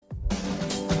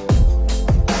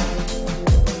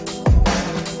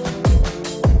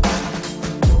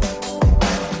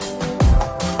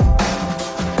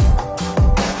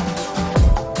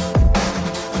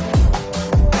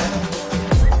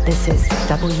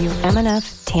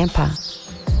WMNF Tampa.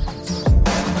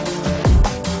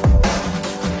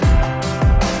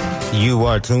 You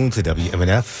are tuned to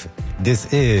WMNF.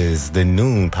 This is the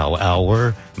Noon Power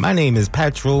Hour. My name is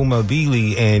Patro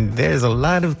Mobili, and there's a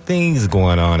lot of things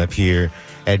going on up here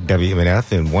at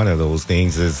WMNF, and one of those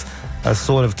things is a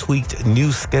sort of tweaked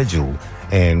new schedule,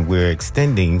 and we're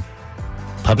extending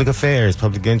public affairs,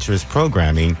 public interest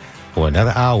programming for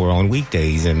another hour on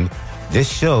weekdays, and this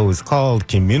show is called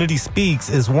Community Speaks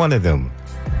is one of them.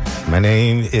 My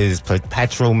name is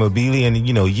Patro Mobili, and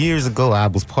years ago I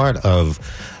was part of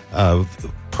a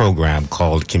program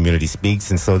called Community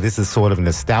Speaks, and so this is sort of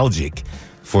nostalgic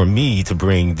for me to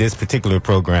bring this particular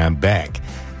program back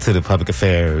to the public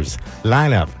affairs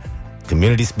lineup.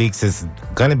 Community Speaks is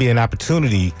going to be an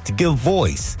opportunity to give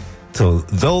voice to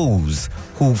those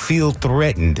who feel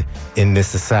threatened in this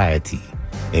society,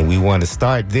 and we want to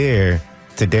start there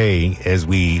today as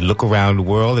we look around the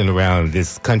world and around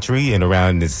this country and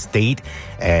around this state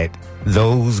at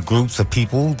those groups of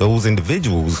people, those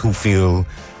individuals who feel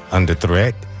under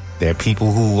threat. There are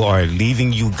people who are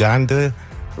leaving Uganda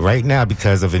right now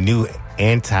because of a new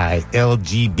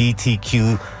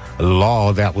anti-LGBTQ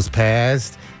law that was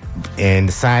passed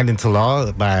and signed into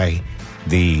law by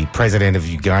the president of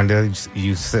Uganda,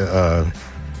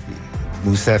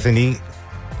 Museveni.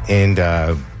 And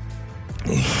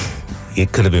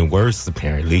it could have been worse,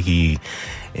 apparently. He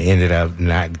ended up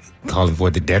not calling for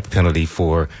the death penalty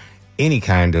for any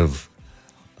kind of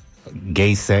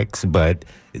gay sex, but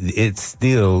it's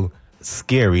still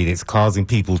scary. It's causing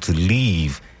people to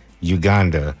leave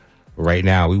Uganda right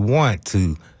now. We want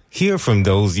to hear from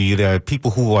those of you, that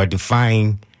people who are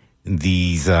defying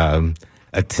these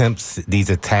attempts, these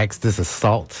attacks, this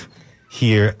assault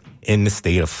here in the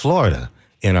state of Florida,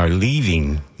 and are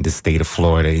leaving the state of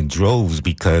Florida in droves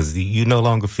because you no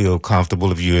longer feel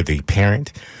comfortable if you're the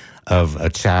parent of a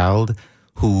child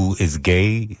who is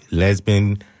gay,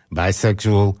 lesbian,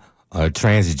 bisexual,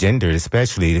 transgender,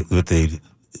 especially with the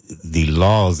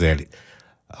laws that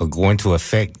are going to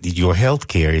affect your health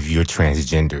care if you're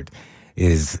transgendered,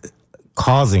 is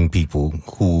causing people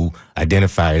who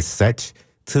identify as such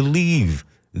to leave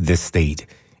the state.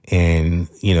 And,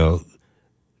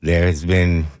 there has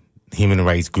been human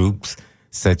rights groups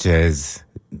such as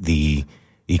the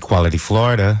Equality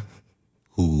Florida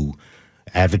who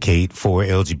advocate for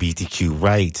LGBTQ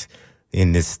rights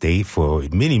in this state for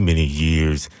many, many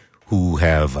years, who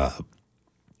have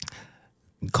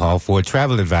called for a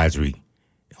travel advisory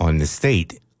on the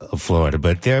state of Florida.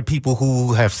 But there are people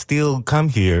who have still come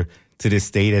here to this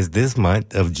state, as this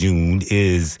month of June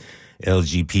is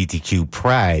LGBTQ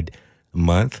Pride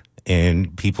Month,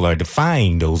 and people are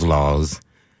defying those laws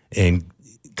and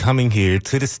coming here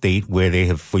to the state where they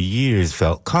have for years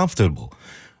felt comfortable.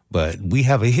 But we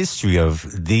have a history of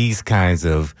these kinds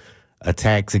of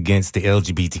attacks against the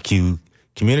LGBTQ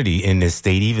community in this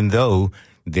state, even though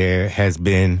there has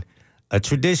been a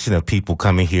tradition of people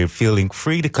coming here, feeling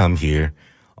free to come here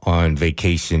on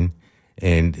vacation.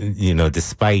 And,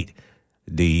 despite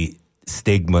the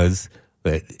stigmas,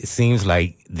 but it seems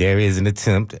like there is an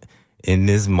attempt in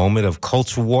this moment of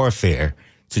cultural warfare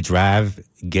to drive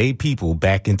gay people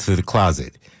back into the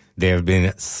closet. There have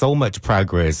been so much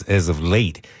progress as of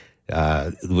late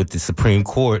with the Supreme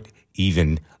Court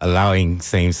even allowing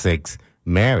same-sex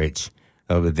marriage.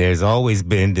 But there's always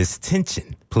been this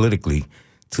tension politically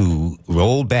to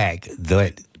roll back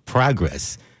that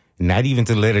progress, not even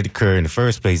to let it occur in the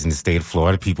first place in the state of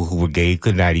Florida. People who were gay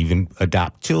could not even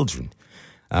adopt children.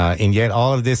 And yet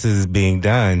all of this is being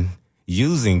done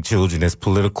using children as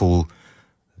political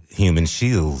human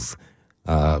shields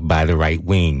by the right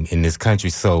wing in this country.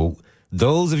 So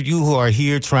those of you who are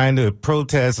here trying to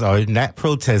protest, or not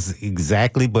protest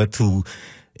exactly, but to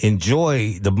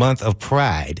enjoy the month of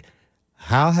Pride,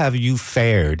 how have you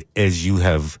fared as you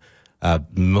have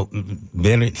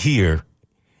been here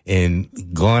and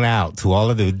gone out to all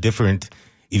of the different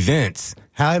events?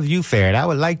 How have you fared? I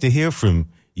would like to hear from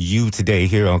you today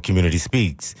here on Community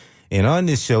Speaks. And on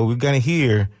this show, we're going to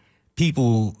hear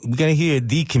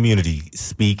the community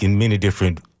speak in many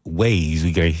different ways.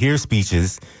 We're going to hear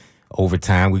speeches over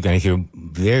time. We're going to hear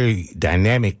very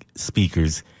dynamic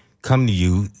speakers come to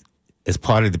you as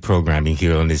part of the programming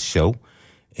here on this show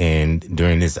and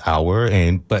during this hour.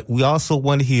 But we also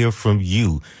want to hear from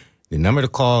you. The number to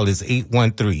call is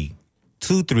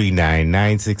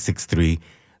 813-239-9663.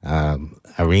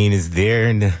 Irene is there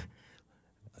in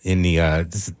the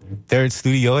third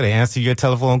studio to answer your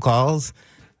telephone calls.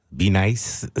 Be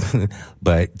nice,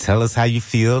 but tell us how you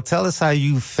feel. Tell us how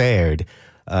you fared.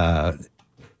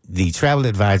 The travel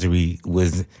advisory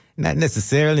was not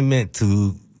necessarily meant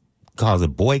to cause a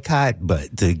boycott,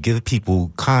 but to give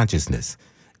people consciousness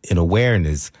and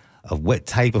awareness of what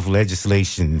type of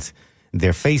legislations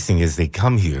they're facing as they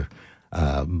come here.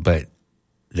 But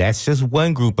that's just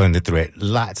one group under threat.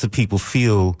 Lots of people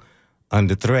feel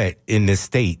under threat in this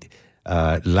state.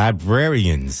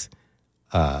 Librarians,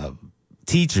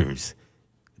 teachers,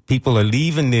 people are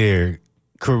leaving their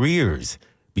careers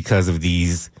because of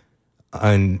these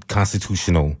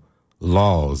unconstitutional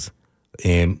laws.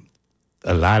 And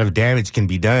a lot of damage can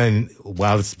be done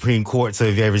while the Supreme Courts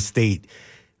of every state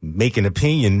make an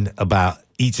opinion about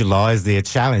each law as they're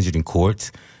challenged in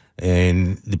courts.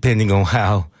 And depending on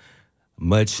how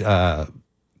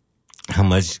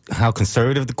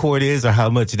conservative the court is, or how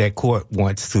much that court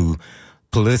wants to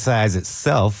politicize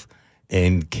itself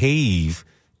and cave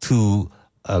to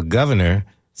a governor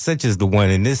such as the one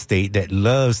in this state that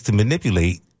loves to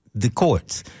manipulate the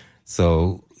courts.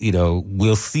 So,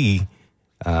 we'll see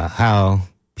how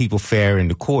people fare in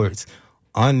the courts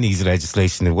on these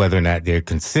legislation and whether or not they're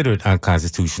considered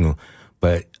unconstitutional.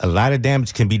 But a lot of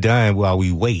damage can be done while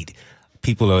we wait.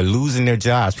 People are losing their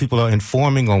jobs. People are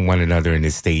informing on one another in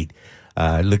this state.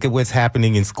 Look at what's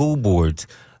happening in school boards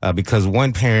because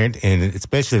one parent, and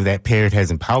especially if that parent has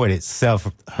empowered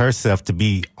herself to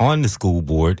be on the school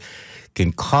board,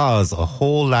 can cause a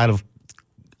whole lot of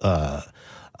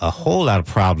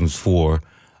problems for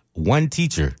one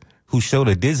teacher who showed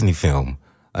a Disney film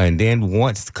and then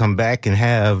wants to come back and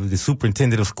have the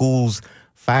superintendent of schools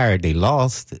fired. They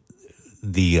lost.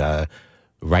 The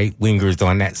right wingers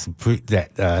on that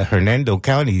Hernando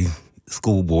County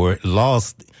school board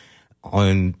lost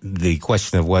on the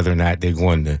question of whether or not they're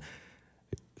going to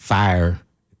fire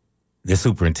the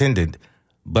superintendent,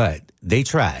 but they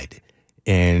tried,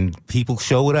 and people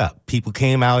showed up. People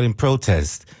came out in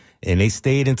protest, and they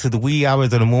stayed into the wee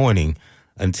hours of the morning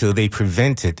until they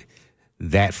prevented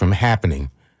that from happening.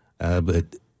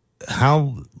 But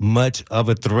how much of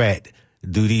a threat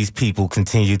do these people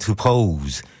continue to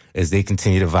pose as they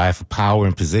continue to vie for power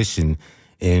and position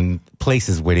in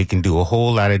places where they can do a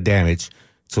whole lot of damage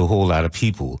to a whole lot of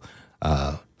people?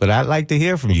 But I'd like to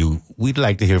hear from you. We'd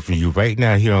like to hear from you right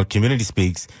now here on Community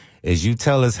Speaks as you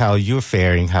tell us how you're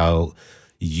faring, how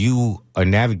you are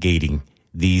navigating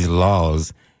these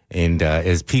laws. And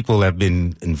as people have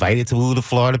been invited to move to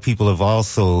Florida, people have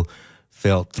also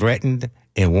felt threatened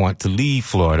and want to leave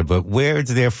Florida. But where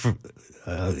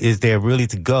is there really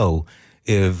to go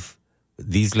if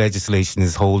these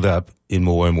legislations hold up in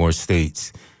more and more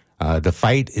states? The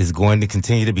fight is going to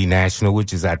continue to be national,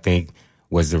 which is, I think,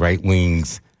 was the right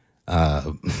wing's,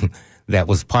 that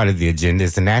was part of the agenda,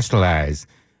 is to nationalize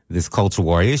this culture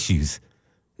war issues.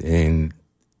 And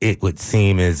it would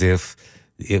seem as if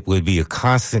it would be a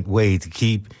constant way to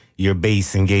keep your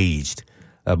base engaged.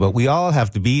 But we all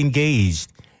have to be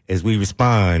engaged as we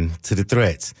respond to the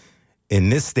threats in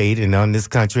this state and on this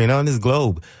country and on this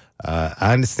globe.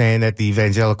 I understand that the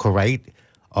evangelical right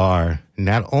are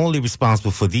not only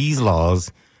responsible for these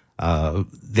laws,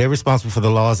 they're responsible for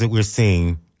the laws that we're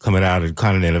seeing coming out of the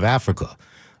continent of Africa,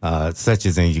 such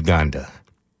as in Uganda.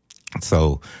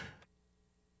 So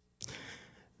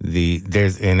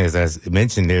as I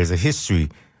mentioned, there's a history.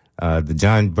 The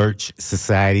John Birch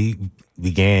Society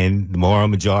began, the moral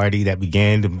majority that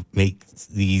began to make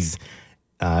these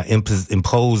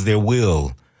impose their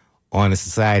will on a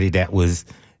society that was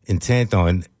intent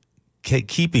on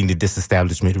keeping the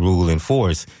disestablishment rule in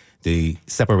force, the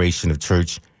separation of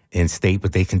church and state,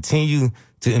 but they continue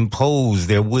to impose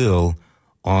their will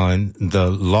on the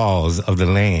laws of the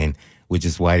land, which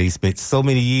is why they spent so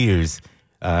many years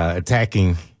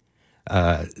attacking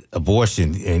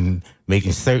abortion and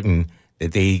making certain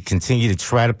that they continue to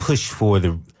try to push for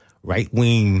the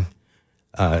right-wing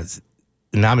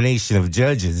nomination of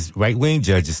judges, right-wing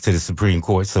judges to the Supreme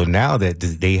Court. So now that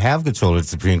they have control of the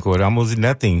Supreme Court, almost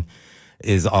nothing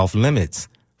is off limits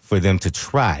for them to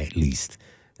try, at least.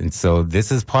 And so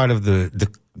this is part of the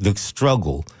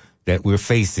struggle that we're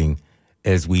facing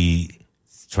as we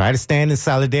try to stand in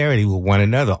solidarity with one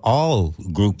another. All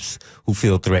groups who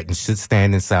feel threatened should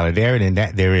stand in solidarity, and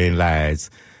that therein lies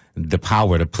the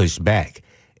power to push back.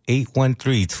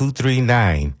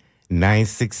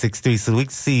 813-239-9663. So we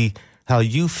can see how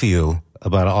you feel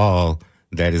about all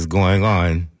that is going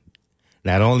on,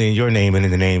 not only in your name and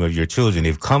in the name of your children.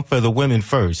 They've come for the women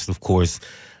first, of course,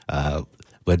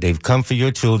 but they've come for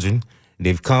your children.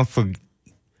 They've come for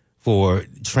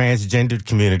transgendered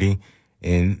community.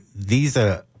 And these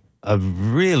are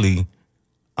really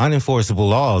unenforceable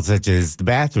laws, such as the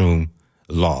bathroom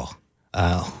law.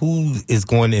 Who is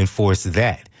going to enforce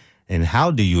that? And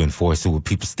how do you enforce it? Will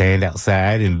people stand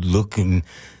outside and look and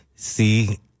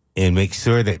see and make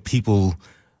sure that people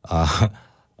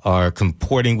are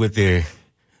comporting with their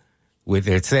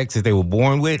sex that they were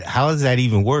born with? How does that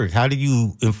even work? How do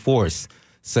you enforce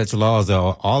such laws?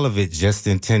 Are all of it just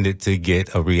intended to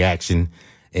get a reaction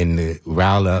and to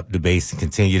rile up the base and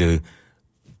continue to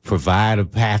provide a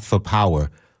path for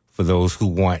power for those who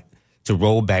want to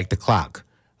roll back the clock?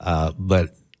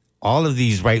 But all of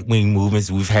these right-wing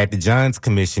movements, we've had the Johns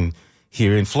Commission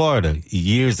here in Florida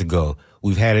years ago.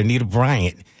 We've had Anita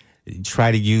Bryant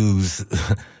try to use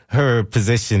her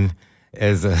position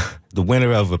as the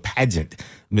winner of a pageant,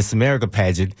 Miss America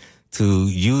pageant, to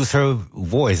use her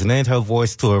voice, lend her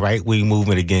voice to a right-wing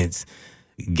movement against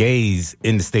gays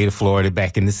in the state of Florida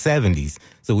back in the 70s.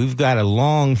 So we've got a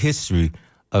long history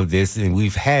of this, and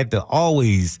we've had to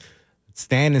always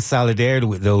stand in solidarity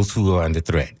with those who are under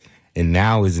threat. And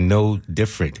now is no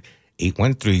different.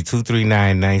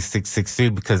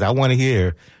 813-239-9663, because I want to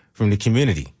hear from the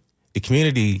community. The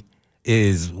community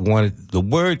is the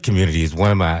word community is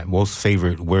one of my most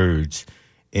favorite words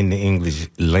in the English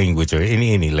language, or in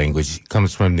any language. It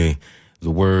comes from the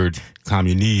word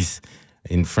communis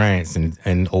in France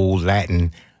and Old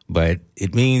Latin, but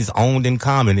it means owned in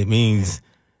common. It means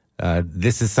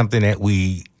this is something that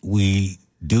we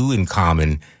do in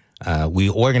common. We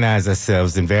organize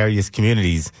ourselves in various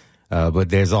communities, but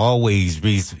there's always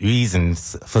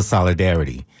reasons for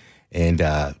solidarity. And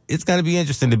it's going to be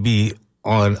interesting to be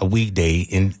on a weekday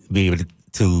and be able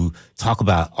to talk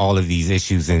about all of these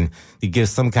issues and to give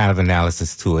some kind of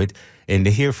analysis to it, and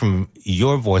to hear from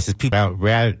your voices, people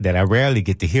that I rarely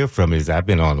get to hear from as I've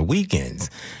been on the weekends.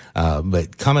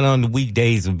 But coming on the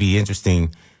weekdays would be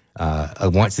interesting,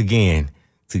 once again,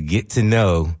 to get to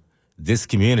know this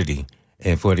community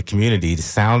and for the community to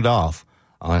sound off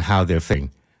on how they're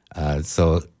feeling.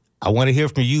 So I want to hear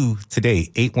from you today,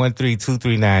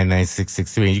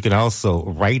 813-239-9663. And you can also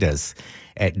write us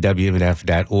at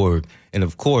WMNF.org. And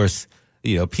of course,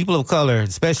 people of color,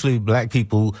 especially black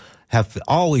people, have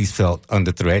always felt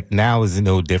under threat. Now is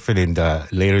no different. And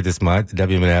later this month,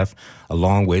 WMNF,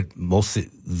 along with most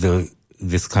of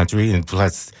this country, and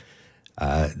plus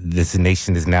this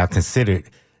nation is now considered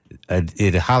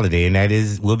a holiday, and that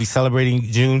is we'll be celebrating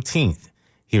Juneteenth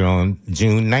here on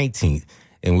June 19th.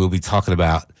 And we'll be talking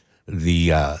about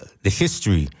the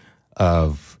history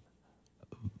of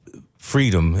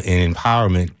freedom and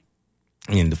empowerment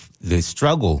and the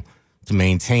struggle to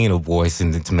maintain a voice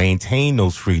and to maintain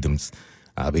those freedoms,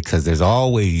 because there's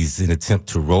always an attempt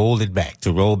to roll back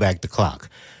the clock.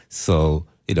 So,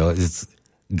 it's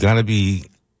going to be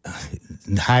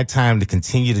high time to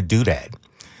continue to do that.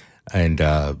 And,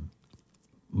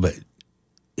 but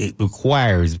it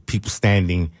requires people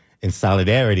standing in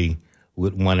solidarity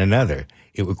with one another.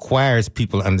 It requires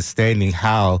people understanding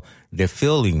how they're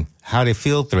feeling, how they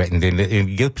feel threatened,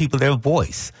 and give people their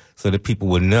voice so that people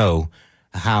will know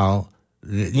how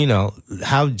empowered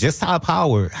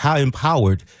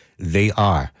they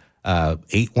are.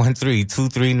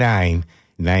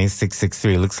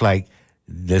 813-239-9663. It looks like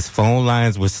this phone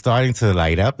lines were starting to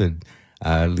light up, and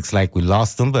looks like we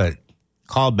lost them, but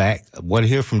call back. I want to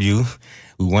hear from you.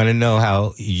 We want to know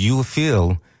how you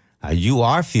feel, how you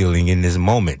are feeling in this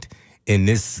moment, in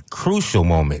this crucial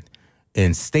moment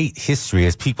in state history,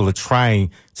 as people are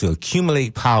trying to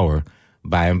accumulate power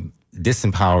by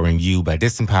disempowering you, by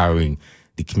disempowering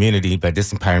the community, by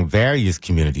disempowering various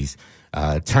communities,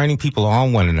 turning people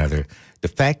on one another. The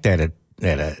fact that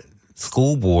a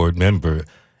school board member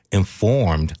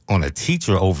informed on a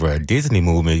teacher over a Disney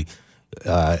movie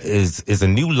is a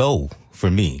new low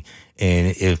for me.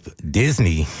 And if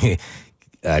Disney,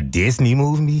 a Disney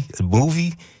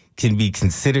movie can be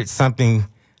considered something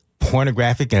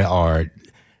pornographic or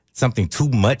something too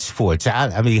much for a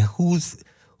child, I mean, who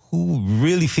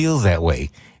really feels that way?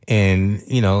 And,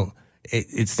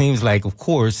 it seems like, of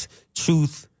course,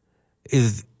 truth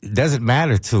doesn't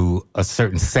matter to a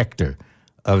certain sector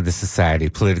of the society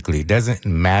politically. It doesn't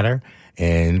matter.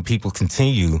 And people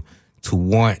continue to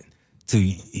want to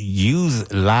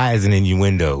use lies and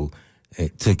innuendo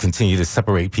to continue to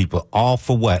separate people, all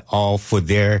for what? All for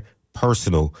their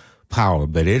personal power.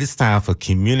 But it is time for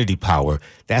community power.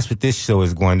 That's what this show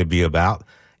is going to be about.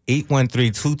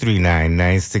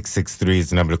 813-239-9663 is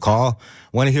the number to call.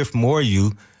 I want to hear from more of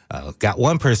you. Got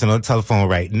one person on the telephone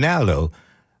right now, though,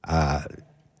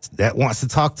 that wants to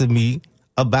talk to me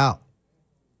about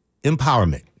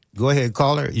empowerment. Go ahead,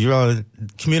 caller. You're on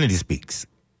Community Speaks.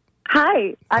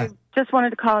 Hi. I just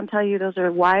wanted to call and tell you those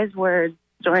are wise words,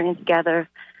 joining together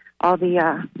all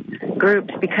the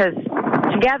groups, because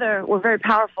together we're very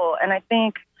powerful. And I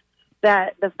think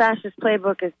that the fascist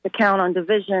playbook is to count on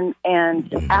division and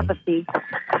apathy.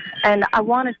 And I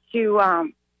wanted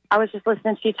to I was just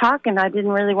listening to you talk, and I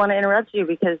didn't really want to interrupt you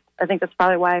because I think that's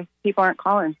probably why people aren't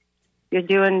calling. You're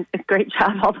doing a great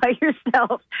job all by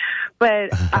yourself.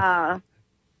 But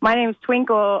my name's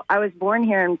Twinkle. I was born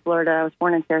here in Florida. I was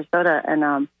born in Sarasota, and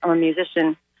I'm a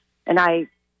musician. And I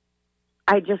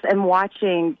just am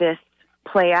watching this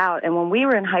play out. And when we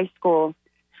were in high school,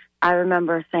 I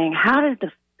remember saying, how did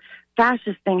the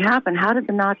fascist thing happen? How did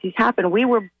the Nazis happen? We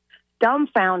were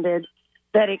dumbfounded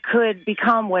that it could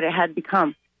become what it had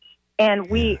become. And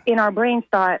we, in our brains,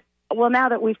 thought, well, now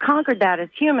that we've conquered that as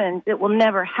humans, it will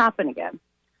never happen again.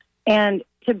 And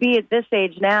to be at this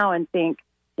age now and think,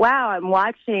 wow, I'm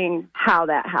watching how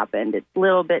that happened. It's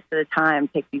little bits at a time,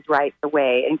 take these rights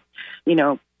away and,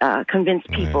 convince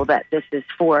people that this is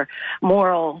for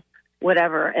moral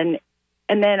whatever. And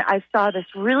then I saw this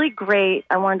really great,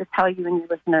 I wanted to tell you and your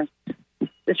listeners,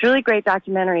 this really great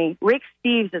documentary. Rick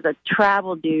Steves is a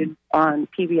travel dude on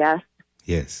PBS.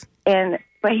 Yes.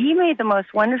 But he made the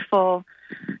most wonderful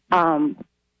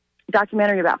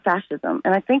documentary about fascism,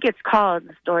 and I think it's called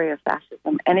The Story of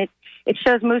Fascism. And it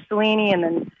shows Mussolini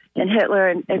and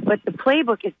Hitler, but the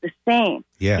playbook is the same.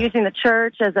 Yeah. Using the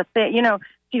church as a thing.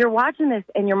 So you're watching this,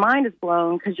 and your mind is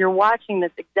blown because you're watching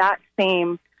this exact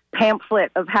same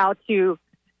pamphlet of how to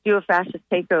do a fascist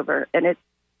takeover, and it's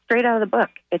straight out of the book.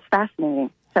 It's fascinating.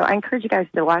 So I encourage you guys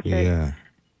to watch it.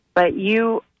 But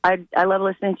I love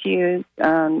listening to you.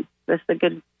 This is a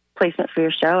good placement for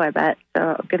your show, I bet.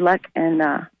 So good luck,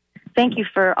 and thank you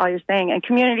for all you're saying. And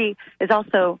community is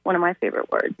also one of my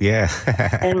favorite words. Yeah.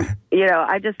 And,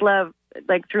 I just love,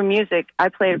 through music, I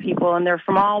play to people, and they're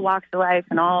from all walks of life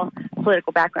and all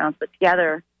political backgrounds, but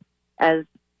together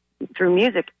through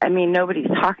music, nobody's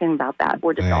talking about that.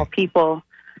 We're just all people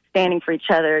standing for each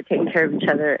other, taking care of each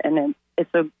other, and then it's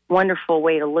a wonderful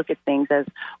way to look at things as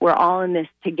we're all in this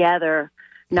together,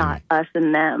 not us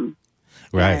and them.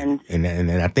 Right.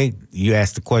 And I think you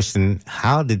asked the question,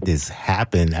 how did this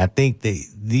happen? I think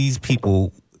these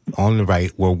people on the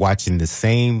right were watching the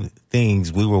same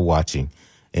things we were watching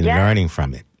and learning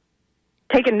from it.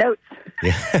 Taking notes.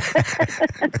 Yeah.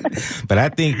 But I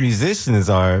think musicians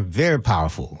are very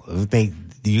powerful. I think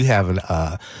you have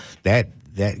that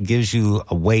gives you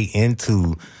a way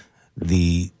into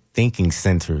the thinking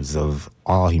centers of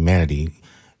all humanity.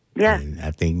 Yeah. And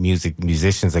I think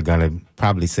musicians are going to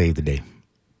probably save the day.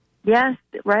 Yes,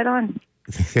 right on.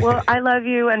 Well, I love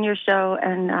you and your show,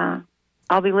 and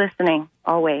I'll be listening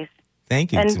always.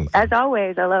 Thank you. And as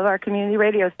always, I love our community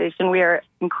radio station. We are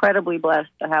incredibly blessed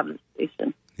to have this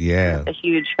station. Yeah. I'm a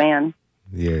huge fan.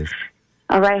 Yes.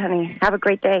 All right, honey. Have a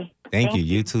great day. Thank you.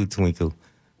 You too, Twinkle.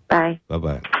 Bye.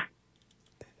 Bye-bye.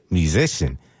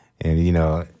 Musician.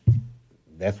 And,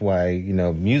 that's why,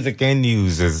 music and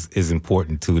news is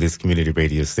important to this community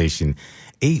radio station.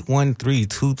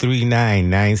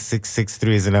 813-239-9663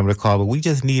 is the number to call. But we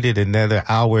just needed another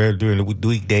hour during the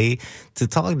weekday to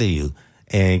talk to you.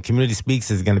 And Community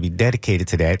Speaks is going to be dedicated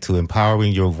to that, to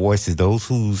empowering your voices, those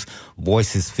whose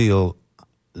voices feel,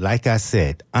 like I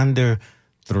said, under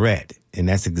threat. And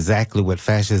that's exactly what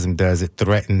fascism does. It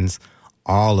threatens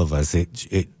all of us.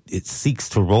 It seeks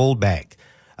to roll back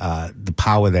the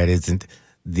power that isn't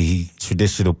the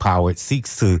traditional power. It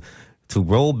seeks to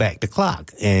roll back the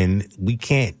clock, and we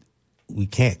can't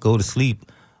go to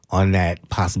sleep on that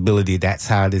possibility. That's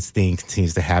how this thing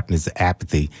continues to happen, is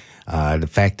apathy. The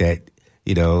fact that,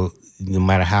 no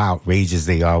matter how outrageous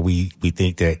they are, we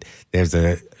think that there's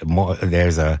an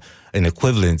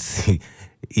equivalence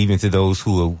even to those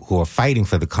who are fighting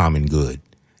for the common good.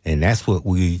 And that's what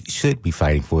we should be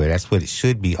fighting for. That's what it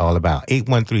should be all about.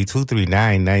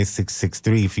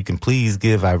 813-239-9663. If you can please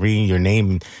give Irene your name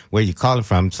and where you're calling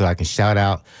from so I can shout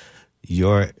out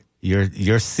your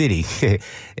city.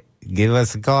 Give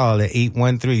us a call at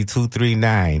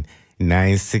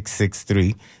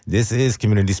 813-239-9663. This is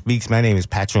Community Speaks. My name is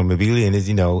Patrick Mabili, and as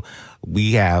you know,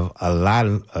 we have a lot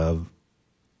of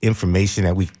information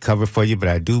that we cover for you, but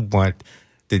I do want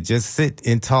to just sit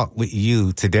and talk with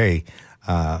you today.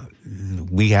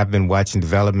 We have been watching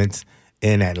developments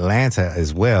in Atlanta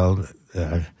as well,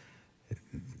 in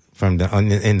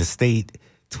the state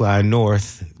to our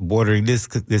north, bordering this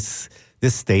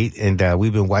state, and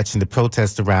we've been watching the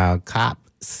protests around Cop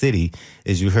City.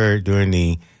 As you heard during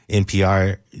the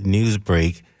NPR news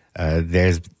break,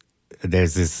 there's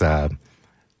this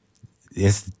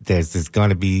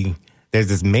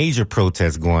major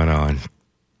protest going on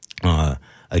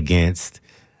against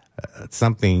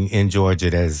something in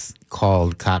Georgia that's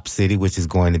called Cop City, which is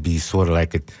going to be sort of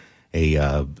like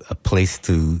a place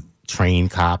to train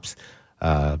cops.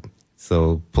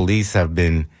 So police have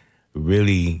been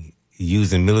really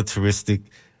using militaristic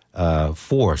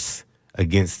force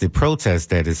against the protest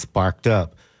that is sparked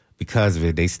up because of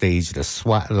it. They staged a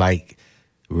SWAT-like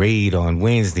raid on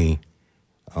Wednesday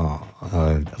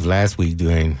of last week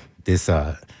during this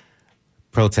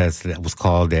protest that was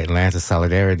called the Atlanta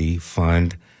Solidarity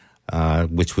Fund,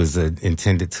 which was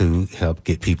intended to help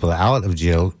get people out of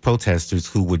jail, protesters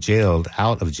who were jailed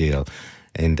out of jail,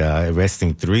 and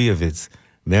arresting 3 of its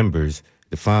members.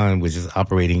 The fund, which is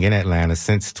operating in Atlanta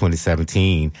since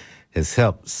 2017, has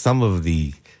helped some of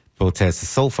the protesters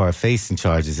so far facing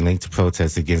charges linked to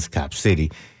protests against Cop City,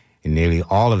 and nearly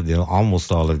all of them,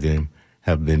 almost all of them,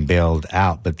 have been bailed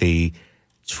out. But they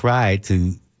tried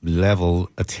to level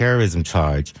a terrorism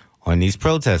charge on these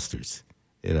protesters,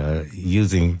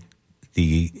 using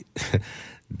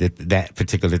that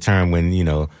particular term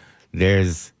when,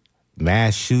 there's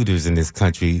mass shooters in this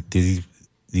country.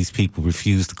 These people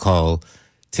refuse to call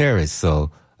terrorists.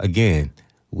 So again,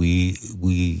 we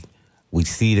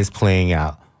see this playing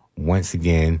out once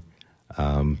again.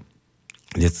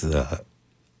 This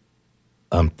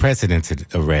unprecedented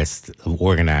arrest of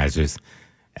organizers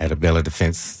at a Bella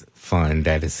Defense Fund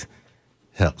that has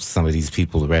helped some of these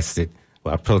people arrested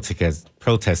while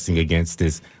protesting against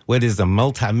this, what is a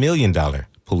multi-million-dollar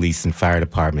police and fire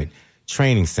department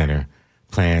training center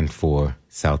planned for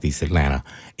Southeast Atlanta.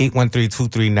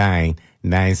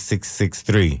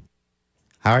 813-239-9663.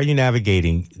 How are you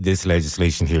navigating this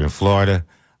legislation here in Florida?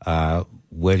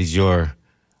 What is your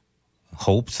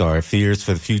hopes or fears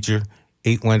for the future?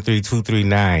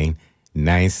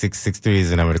 813-239-9663 is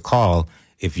the number to call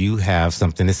if you have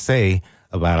something to say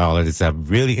about all of this. I'm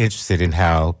really interested in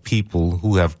how people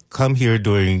who have come here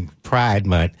during Pride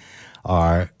Month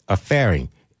are faring.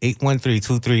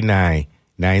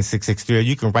 813-239-9663. Or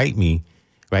you can write me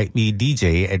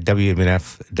DJ at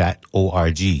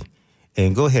WMNF.org.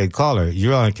 And go ahead, caller.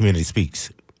 You're on Community Speaks.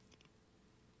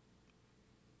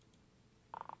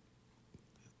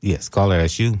 Yes, caller,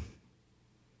 that's you.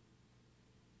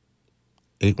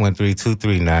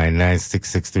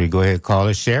 813-239-9663. Go ahead,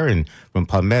 caller. Sharon from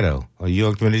Palmetto. Are you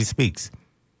on Community Speaks?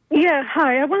 Yeah,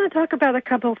 hi. I want to talk about a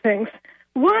couple of things.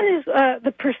 One is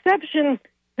the perception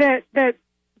that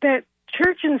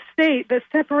church and state, the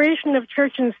separation of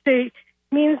church and state,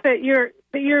 means that your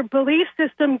belief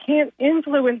system can't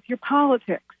influence your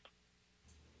politics.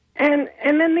 And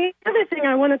then the other thing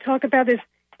I want to talk about is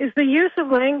the use of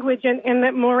language and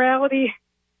that morality.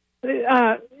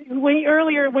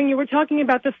 Earlier, when you were talking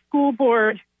about the school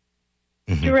board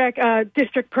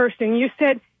district person, you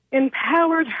said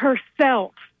empowered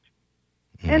herself.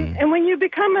 Mm-hmm. And when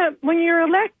you're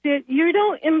elected, you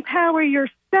don't empower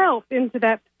yourself into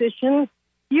that position.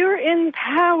 You're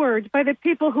empowered by the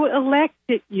people who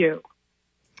elected you.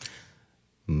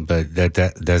 But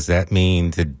does that mean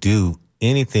to do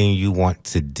anything you want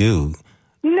to do?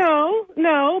 No,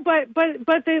 but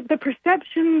the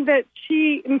perception that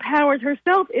she empowered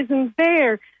herself isn't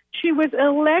there. She was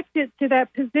elected to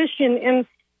that position,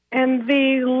 and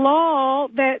the law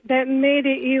that made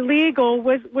it illegal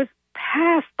was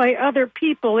passed by other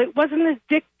people. It wasn't a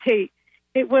dictate.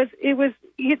 There was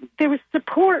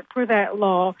support for that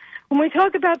law. When we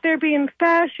talk about there being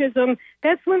fascism,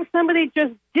 that's when somebody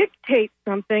just dictates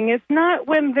something. It's not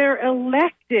when they're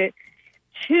elected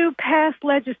to pass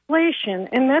legislation.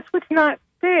 And that's what's not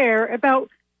fair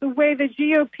about the way the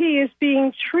GOP is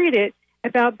being treated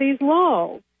about these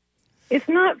laws. It's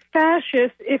not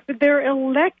fascist if they're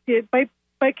elected by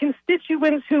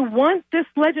constituents who want this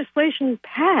legislation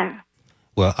passed.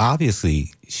 Well,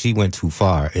 obviously, she went too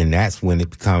far, and that's when it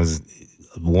becomes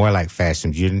more like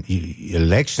fascism.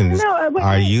 Elections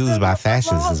are used by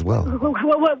fascists as well.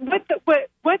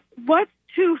 What's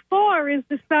too far is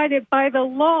decided by the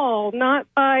law, not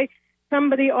by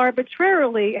somebody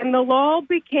arbitrarily. And the law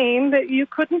became that you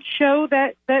couldn't show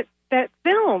that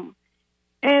film.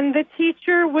 And the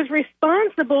teacher was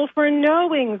responsible for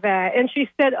knowing that. And she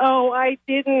said, I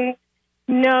didn't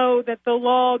know that the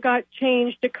law got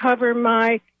changed to cover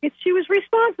she was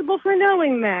responsible for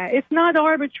knowing that. It's not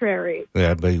arbitrary.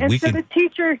 Yeah, but the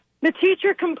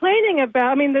teacher complaining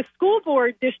about, the school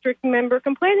board district member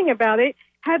complaining about it,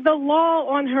 had the law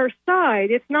on her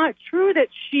side. It's not true that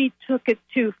she took it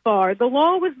too far. The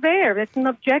law was there. It's an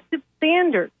objective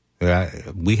standard.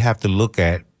 We have to look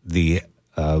at the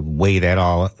way that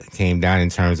all came down in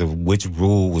terms of which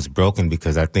rule was broken,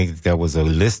 because I think there was a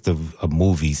list of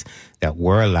movies that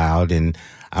were allowed, and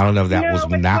I don't know if that was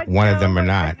not one of them or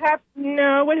not.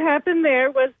 What happened there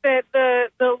was that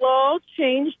the law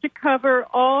changed to cover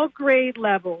all grade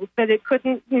levels, that it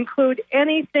couldn't include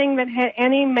anything that had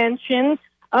any mention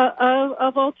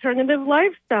of alternative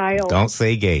lifestyle. Don't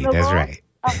say gay. That's right.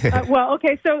 Well,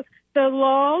 okay, so the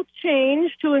law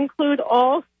changed to include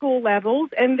all school levels,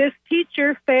 and this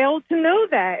teacher failed to know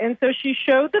that. And so she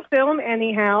showed the film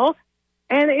anyhow.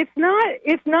 And it's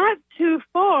not too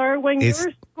far when your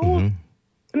school. Mm-hmm.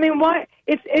 I mean, why?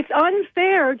 It's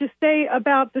unfair to say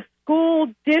about the school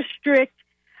district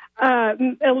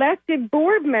elected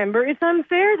board member. It's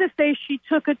unfair to say she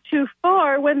took it too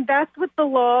far when that's what the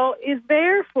law is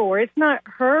there for. It's not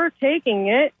her taking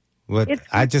it. What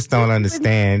I just don't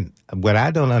understand. What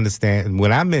I don't understand,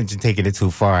 when I mentioned taking it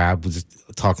too far, I was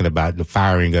talking about the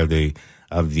firing of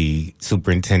the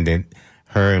superintendent.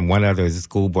 Her and one other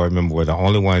school board member were the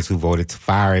only ones who voted to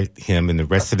fire him, and the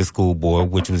rest of the school board,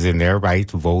 which was in their right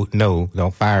to vote no,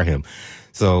 don't fire him.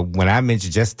 So when I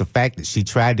mentioned just the fact that she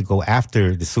tried to go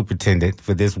after the superintendent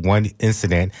for this one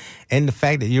incident, and the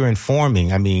fact that you're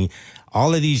informing, I mean,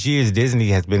 all of these years, Disney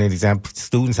has been an example.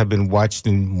 Students have been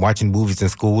watching movies in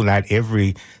school. Not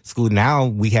every school. Now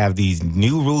we have these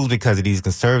new rules because of these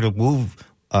conservative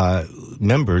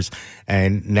members,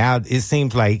 and now it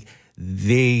seems like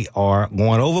they are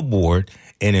going overboard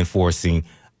in enforcing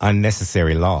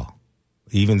unnecessary law.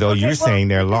 Even though you're saying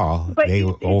their law, they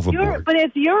were overboard. But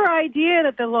it's your idea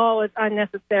that the law is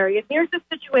unnecessary. And here's the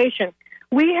situation.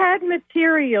 We had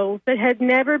materials that had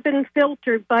never been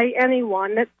filtered by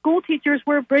anyone that school teachers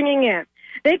were bringing in.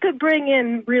 They could bring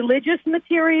in religious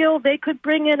material. They could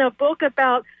bring in a book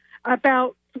about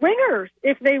swingers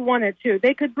if they wanted to.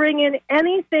 They could bring in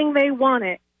anything they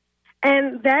wanted.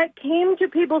 And that came to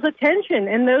people's attention.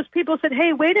 And those people said,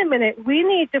 hey, wait a minute, we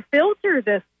need to filter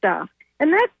this stuff.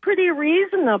 And that's pretty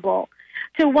reasonable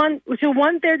to want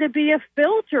there to be a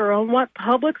filter on what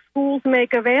public schools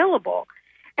make available.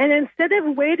 And instead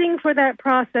of waiting for that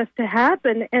process to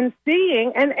happen and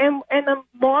seeing, and the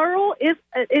moral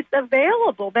it's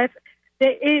available.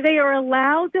 They are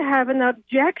allowed to have an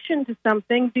objection to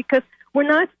something because we're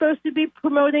not supposed to be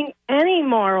promoting any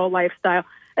moral lifestyle.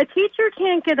 A teacher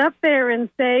can't get up there and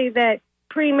say that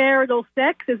premarital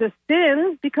sex is a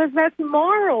sin because that's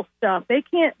moral stuff. They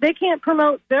can't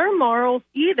promote their morals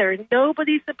either.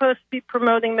 Nobody's supposed to be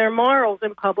promoting their morals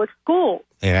in public schools.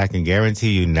 And I can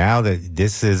guarantee you now that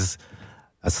this is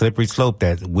a slippery slope,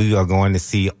 that we are going to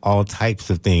see all types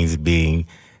of things being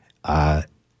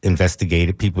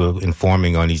investigated, people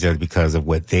informing on each other because of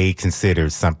what they consider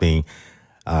something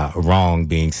wrong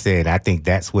being said. I think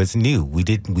that's what's new. We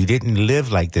didn't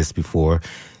live like this before.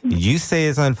 You say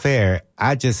it's unfair.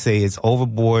 I just say it's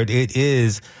overboard. It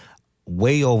is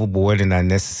way overboard and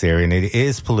unnecessary, and it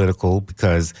is political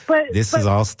because this has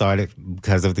all started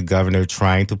because of the governor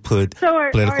trying to put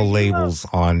political labels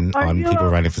on people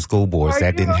running for school boards.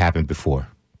 That didn't happen before.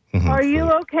 Mm-hmm. Are you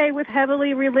okay with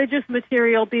heavily religious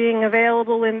material being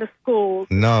available in the schools?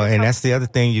 No, and that's the other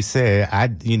thing you said.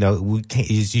 We can't.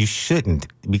 You shouldn't,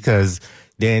 because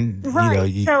then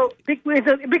so because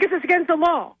it's against the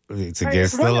law. It's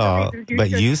against the law. But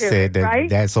you said that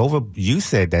that's over. You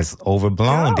said that's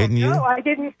overblown, didn't you? No, I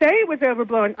didn't say it was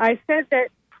overblown. I said that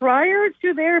prior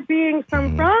to there being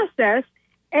some process,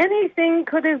 anything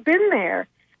could have been there.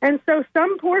 And so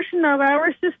some portion of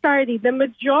our society, the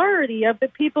majority of the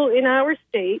people in our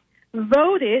state,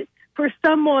 voted for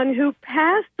someone who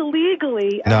passed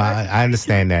legally. No, I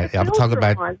understand that. I'm talking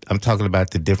about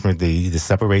the different, the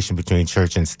separation between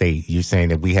church and state. You're saying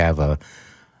that we have a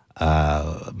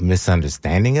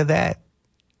misunderstanding of that?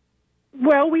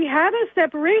 Well, we have a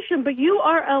separation, but you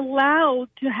are allowed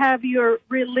to have your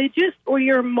religious or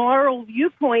your moral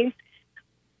viewpoints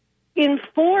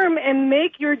inform and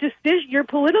make your decision, your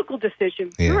political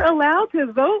decisions. Yeah. You're allowed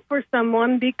to vote for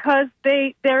someone because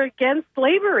they're against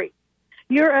slavery.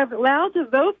 You're allowed to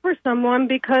vote for someone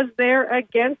because they're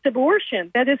against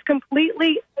abortion. That is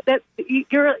completely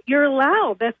you're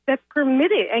allowed. That's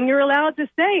permitted, and you're allowed to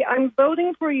say, "I'm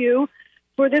voting for you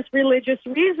for this religious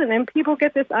reason." And people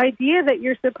get this idea that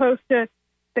you're supposed to.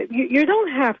 That you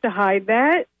don't have to hide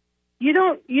that. You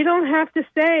don't have to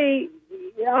say,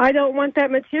 I don't want that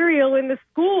material in the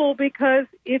school because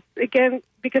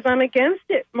I'm against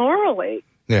it morally.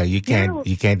 Yeah, you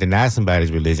can't deny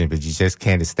somebody's religion, but you just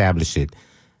can't establish it.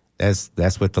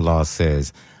 That's what the law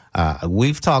says.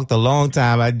 We've talked a long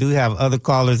time. I do have other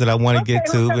callers that I want to get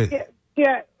to, but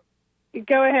yeah,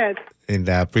 go ahead. And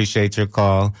I appreciate your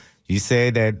call. You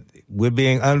said that we're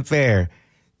being unfair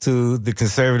to the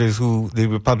conservatives, the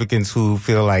Republicans who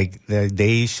feel like that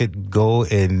they should go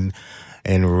and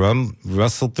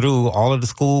rustle through all of the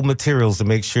school materials to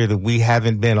make sure that we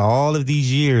haven't been all of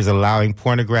these years allowing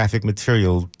pornographic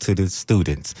material to the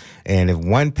students. And if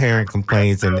one parent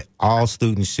complains, then all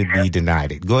students should be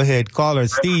denied it. Go ahead, caller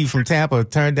Steve from Tampa.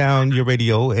 Turn down your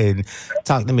radio and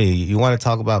talk to me. You want to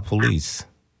talk about police?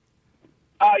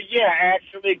 Yeah,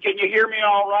 actually, can you hear me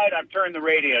all right? I've turned the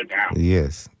radio down.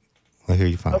 Yes, I hear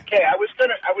you fine. Okay, I was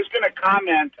gonna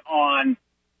comment on,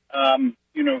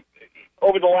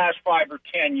 over the last 5 or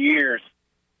 10 years,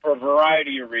 for a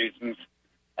variety of reasons,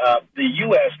 the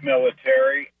U.S.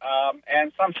 military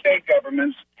and some state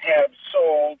governments have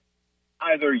sold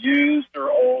either used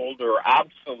or old or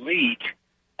obsolete,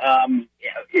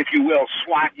 if you will,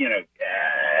 SWAT,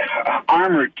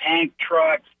 armored tank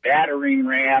trucks, battering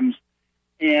rams,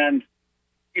 and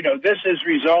this has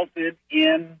resulted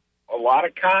in a lot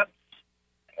of cops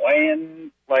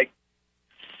playing like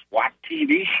SWAT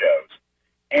TV shows,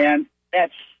 and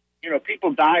that's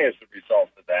people die as a result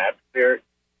of that.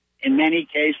 In many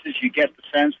cases, you get the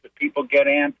sense that people get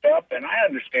amped up, and I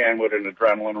understand what an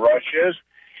adrenaline rush is.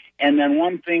 And then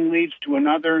one thing leads to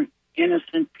another,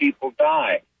 innocent people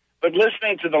die. But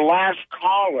listening to the last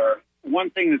caller, one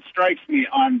thing that strikes me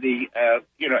on the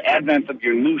advent of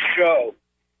your new show,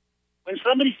 when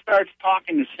somebody starts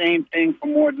talking the same thing for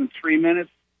more than 3 minutes,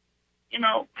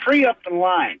 free up the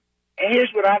line. And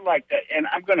here's what I'd like to, and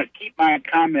I'm going to keep my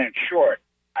comment short.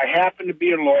 I happen to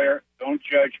be a lawyer. Don't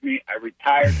judge me. I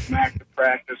retired from active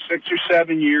practice 6 or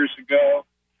 7 years ago.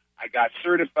 I got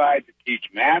certified to teach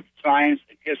math, science,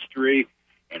 and history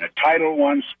in a Title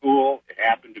I school. It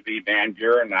happened to be Van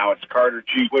Buren. Now it's Carter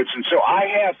G. Woodson. So I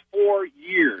have 4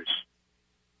 years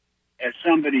as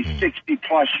somebody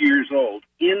 60-plus years old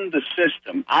in the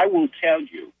system. I will tell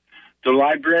you, the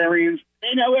librarians,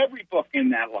 they know every book in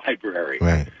that library.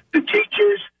 Right. The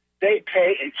teachers, they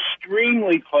pay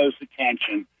extremely close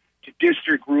attention to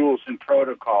district rules and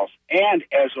protocols. And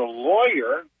as a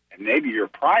lawyer, and maybe your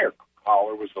prior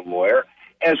caller was a lawyer,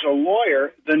 as a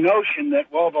lawyer, the notion that,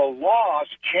 the law's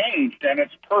changed and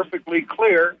it's perfectly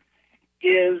clear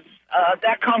is,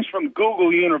 that comes from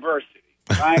Google University,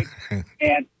 right?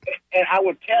 and I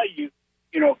will tell you,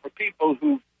 for people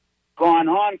who've gone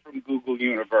on from Google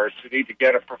University to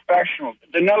get a professional,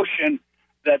 the notion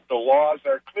that the laws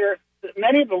are clear,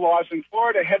 many of the laws in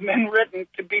Florida have been written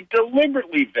to be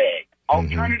deliberately vague.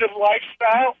 Alternative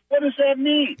lifestyle, what does that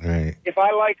mean? Right. If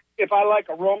I like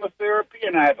aromatherapy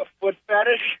and I have a foot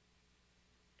fetish,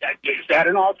 is that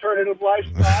an alternative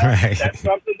lifestyle? Right. Is that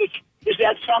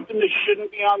something that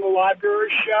shouldn't be on the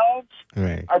library shelves?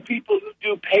 Right. Are people who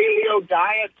do paleo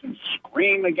diets and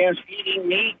scream against eating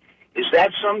meat, is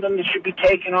that something that should be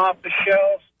taken off the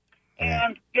shelves?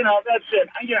 And, that's it.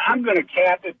 I'm going to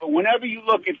cap it, but whenever you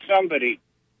look at somebody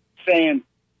saying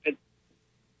that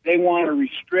they want to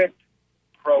restrict,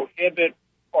 prohibit,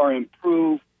 or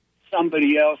improve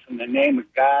somebody else in the name of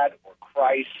God or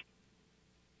Christ,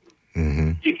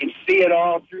 you can see it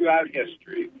all throughout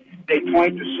history. They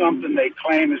point to something they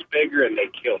claim is bigger and they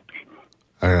kill people.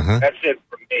 That's it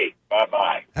for me.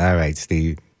 Bye-bye. All right,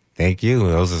 Steve. Thank you.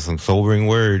 Those are some sobering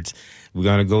words. We're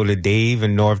going to go to Dave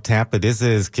in North Tampa. This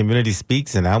is Community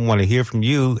Speaks, and I want to hear from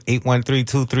you.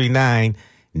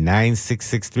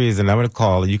 813-239-9663 is the number to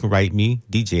call. You can write me,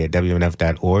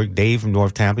 dj@WNF.org. Dave from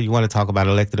North Tampa, you want to talk about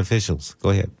elected officials. Go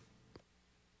ahead.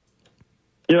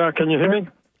 Yeah, can you hear me?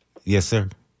 Yes, sir.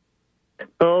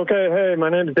 Okay, hey, my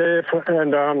name's Dave,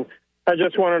 and I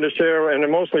just wanted to share, and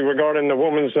mostly regarding the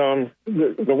woman's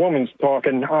the woman's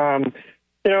talking.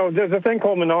 There's a thing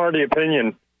called minority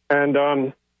opinion,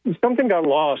 and something got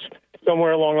lost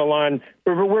somewhere along the line.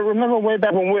 Remember way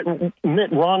back when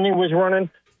Mitt Romney was running,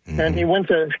 and he went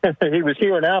to he was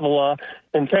here at Avila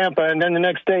in Tampa, and then the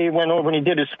next day he went over and he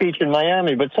did his speech in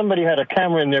Miami, but somebody had a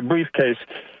camera in their briefcase.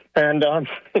 And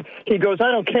he goes,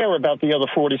 I don't care about the other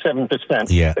 47%.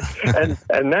 Yeah.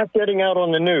 and that getting out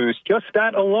on the news, just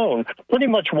that alone, pretty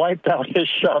much wiped out his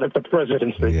shot at the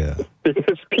presidency. Yeah.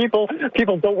 Because people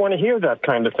don't want to hear that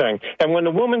kind of thing. And when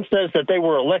the woman says that they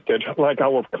were elected, like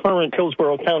our current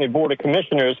Hillsborough County Board of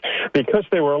Commissioners, because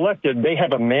they were elected, they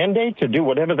have a mandate to do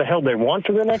whatever the hell they want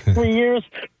for the next 3 years,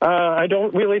 I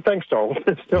don't really think so.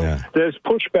 There's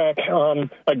pushback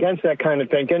against that kind of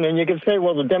thinking. And you can say,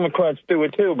 well, the Democrats do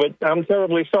it too. But I'm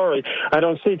terribly sorry. I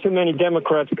don't see too many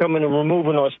Democrats coming and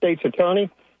removing our state's attorney.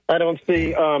 I don't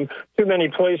see too many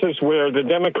places where the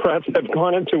Democrats have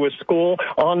gone into a school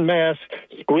en masse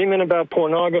screaming about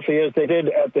pornography as they did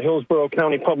at the Hillsborough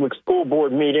County Public School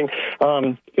Board meeting.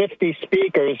 50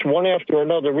 speakers, one after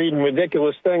another, reading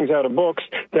ridiculous things out of books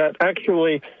that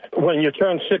actually, when you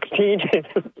turn 16,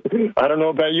 I don't know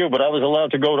about you, but I was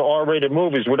allowed to go to R-rated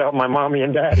movies without my mommy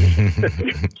and daddy.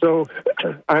 So,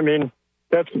 I mean,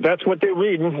 that's what they're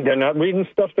reading. They're not reading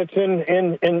stuff that's in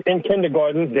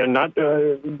kindergarten. They're not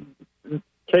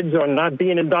kids are not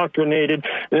being indoctrinated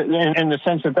in the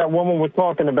sense that woman was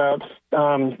talking about.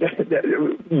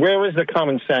 Where is the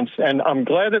common sense? And I'm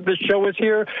glad that this show is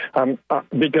here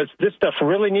because this stuff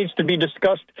really needs to be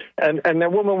discussed. And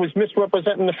that woman was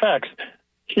misrepresenting the facts.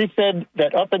 She said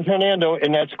that up in Hernando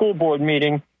in that school board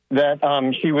meeting that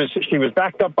she was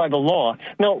backed up by the law.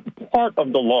 No, part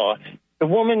of the law. The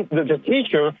woman, the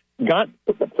teacher, got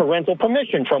parental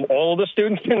permission from all the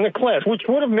students in the class, which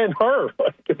would have meant her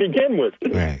to begin with,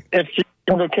 right, if she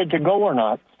wanted her kid to go or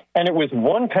not. And it was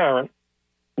one parent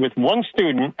with one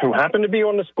student who happened to be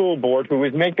on the school board who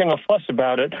was making a fuss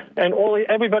about it, and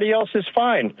everybody else is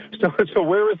fine. So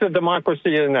where is the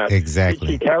democracy in that?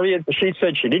 Exactly. She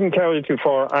said she didn't carry it too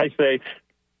far. I say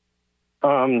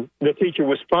the teacher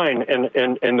was fine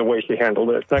in the way she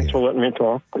handled it. Thanks for letting me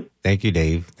talk. Thank you,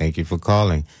 Dave. Thank you for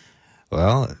calling.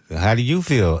 Well, how do you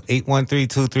feel?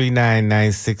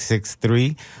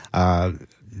 813-239-9663.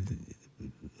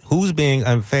 Who's being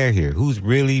unfair here? Who's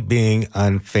really being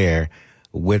unfair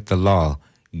with the law?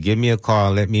 Give me a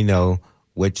call. Let me know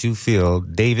what you feel.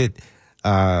 David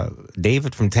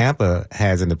from Tampa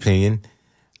has an opinion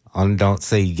on Don't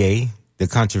Say Gay, the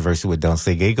controversy with Don't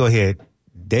Say Gay. Go ahead.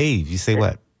 Dave, you say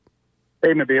what?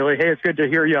 Hey, Nabila. Hey, it's good to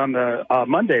hear you on the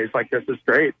Mondays like this. Is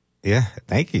great. Yeah,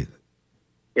 thank you.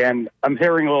 And I'm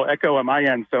hearing a little echo on my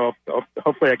end, so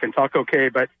hopefully I can talk okay.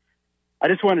 But I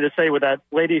just wanted to say with that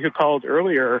lady who called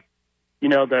earlier,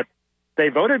 that they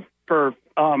voted for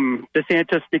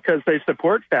DeSantis because they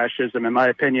support fascism, in my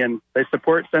opinion. They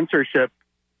support censorship.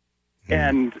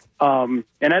 And I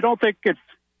don't think it's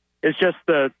just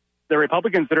the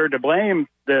Republicans that are to blame.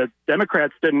 The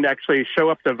Democrats didn't actually show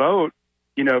up to vote,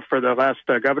 for the last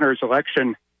governor's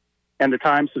election. And the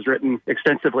Times has written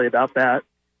extensively about that.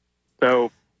 So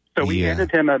we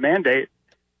handed him a mandate.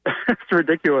 It's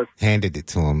ridiculous. Handed it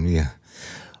to him, yeah.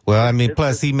 Well, I mean,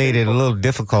 plus he made it a little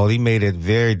difficult. He made it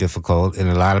very difficult in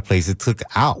a lot of places. Took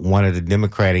out one of the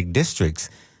Democratic districts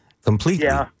completely.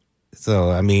 Yeah.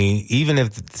 So, I mean, even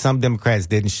if some Democrats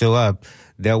didn't show up,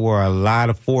 there were a lot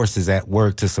of forces at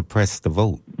work to suppress the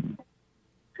vote.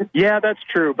 Yeah, that's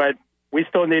true. But we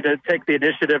still need to take the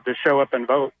initiative to show up and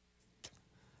vote.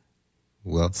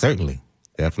 Well, certainly.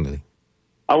 Definitely.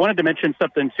 I wanted to mention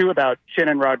something, too, about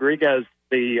Shannon Rodriguez,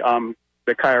 the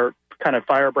kind of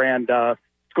firebrand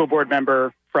school board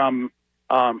member from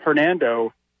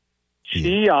Hernando.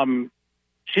 She's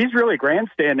really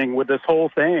grandstanding with this whole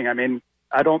thing. I mean,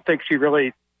 I don't know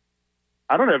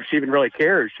if she even really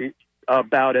cares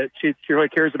about it. She really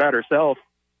cares about herself.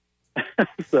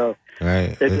 So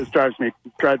right. It just drives me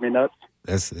nuts.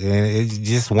 You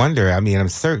just wonder. I mean, I'm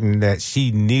certain that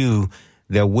she knew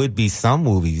there would be some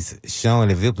movies showing.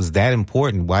 If it was that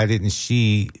important, why didn't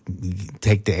she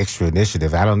take the extra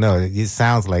initiative? I don't know. It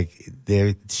sounds like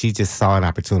she just saw an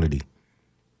opportunity.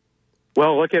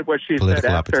 Well, look at what she said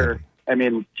after. I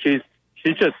mean, she's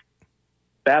just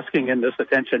basking in this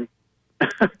attention.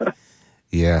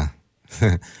 Yeah.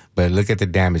 But look at the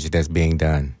damage that's being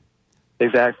done.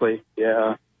 Exactly.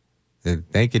 Yeah.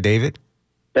 Thank you, David.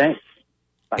 Thanks.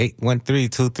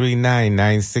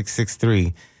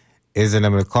 813-239-9663 is the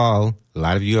number to call. A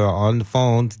lot of you are on the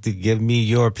phone to give me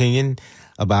your opinion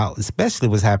about especially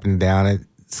what's happening down at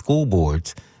school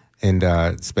boards and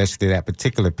especially that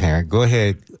particular parent. Go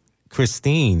ahead,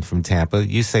 Christine from Tampa.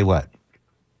 You say what?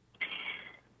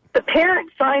 The parent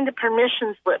signed a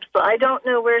permission slip, so I don't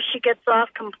know where she gets off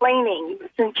complaining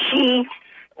since she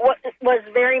was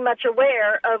very much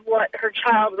aware of what her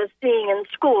child was seeing in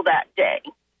school that day.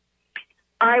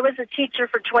 I was a teacher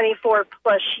for 24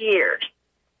 plus years.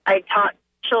 I taught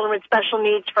children with special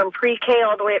needs from pre-K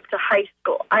all the way up to high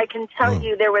school. I can tell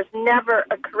you there was never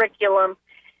a curriculum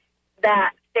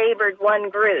that favored one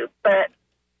group, but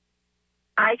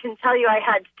I can tell you I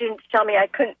had students tell me I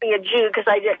couldn't be a Jew because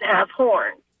I didn't have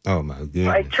horns. Oh, my goodness.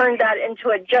 So I turned that into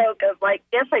a joke of like,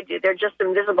 yes, I do. They're just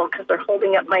invisible because they're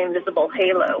holding up my invisible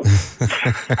halo.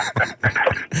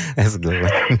 That's a good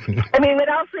one. I mean, what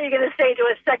else are you going to say to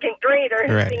a second grader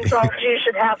who thinks all Jews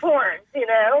should have horns,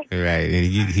 Right.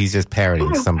 He's just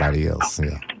parroting somebody else.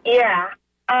 Yeah,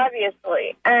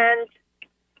 obviously. And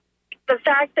the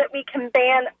fact that we can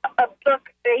ban a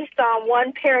book based on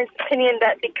one parent's opinion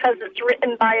that because it's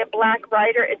written by a black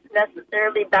writer, it's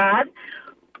necessarily bad.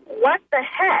 What the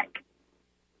heck?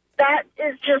 That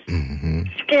is just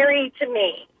scary to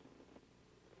me.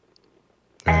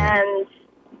 And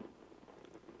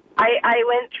I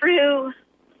went through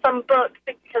some books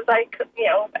because I could,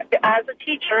 as a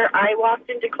teacher, I walked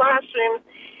into classrooms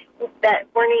that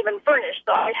weren't even furnished,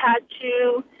 so I had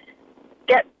to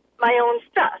get my own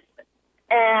stuff.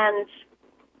 And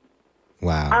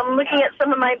wow. I'm looking at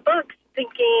some of my books,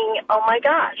 thinking, oh my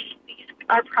gosh, these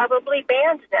are probably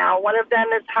banned now. One of them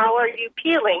is how are you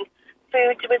peeling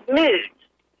foods with moods?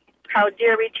 How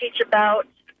dare we teach about,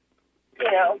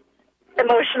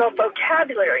 emotional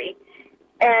vocabulary?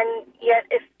 And yet,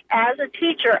 if as a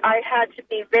teacher, I had to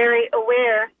be very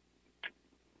aware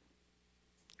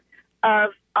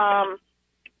of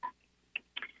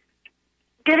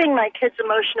giving my kids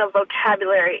emotional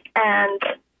vocabulary and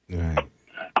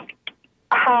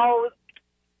how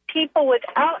people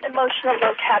without emotional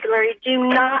vocabulary do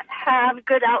not have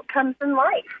good outcomes in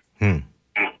life.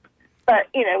 But,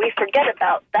 we forget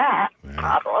about that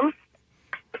problem.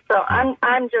 So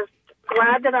I'm just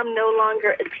glad that I'm no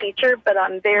longer a teacher, but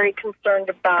I'm very concerned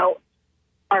about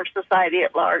our society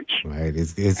at large. Right.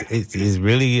 It's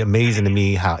really amazing to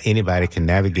me how anybody can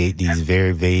navigate these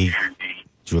very vague,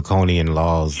 draconian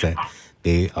laws that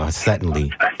they are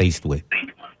suddenly faced with.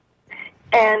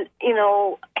 And,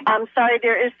 I'm sorry,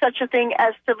 there is such a thing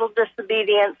as civil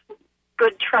disobedience,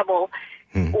 good trouble,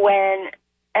 when,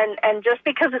 and just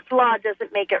because it's law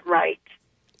doesn't make it right.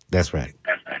 That's right.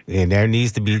 And there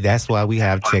needs to be, that's why we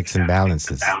have checks and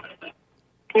balances.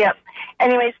 Yep.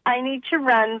 Anyways, I need to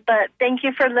run, but thank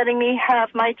you for letting me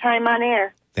have my time on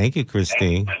air. Thank you,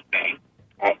 Christine.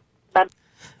 Okay. Bye.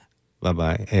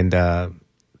 Bye-bye. And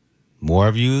more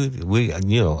of you,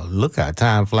 look how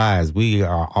time flies. We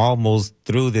are almost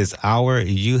through this hour.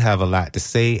 You have a lot to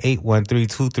say.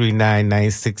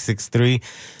 813-239-9663.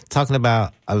 Talking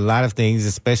about a lot of things,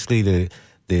 especially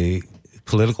the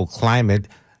political climate,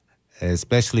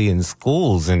 especially in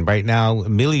schools. And right now,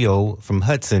 Emilio from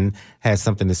Hudson has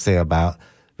something to say about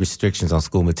restrictions on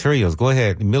school materials. Go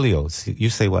ahead, Emilio.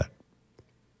 You say what?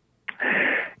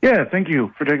 Yeah, thank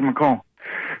you for taking my call.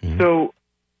 So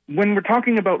when we're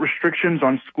talking about restrictions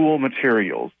on school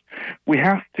materials, we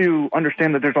have to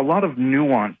understand that there's a lot of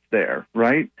nuance there,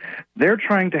 right? They're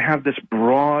trying to have this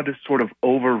broad sort of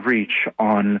overreach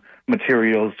on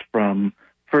materials from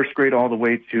first grade all the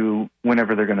way to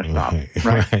whenever they're going to stop,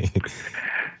 right?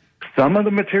 Some of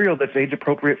the material that's age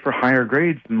appropriate for higher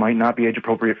grades might not be age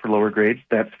appropriate for lower grades.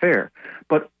 That's fair.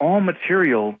 But all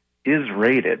material is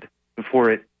rated before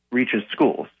it reaches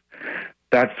schools.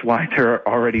 That's why there are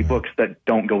already books that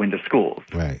don't go into schools.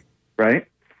 Right?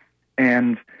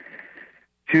 And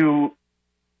to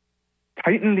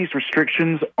tighten these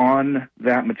restrictions on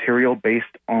that material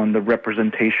based on the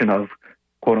representation of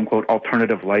quote-unquote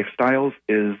alternative lifestyles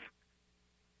is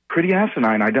pretty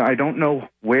asinine. I don't know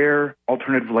where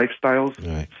alternative lifestyles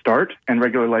start and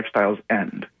regular lifestyles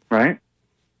end, right?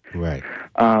 Right.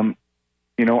 I'm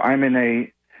in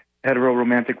a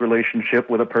hetero-romantic relationship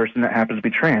with a person that happens to be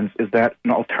trans. Is that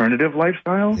an alternative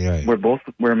lifestyle?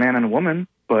 We're a man and a woman,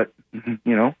 but,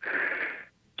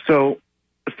 So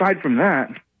aside from that,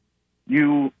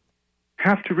 you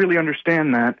have to really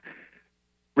understand that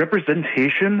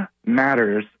representation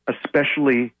matters,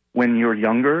 especially when you're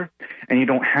younger and you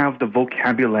don't have the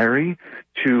vocabulary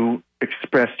to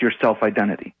express your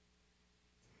self-identity.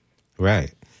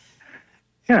 Right.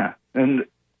 Yeah, and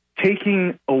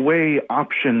taking away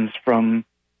options from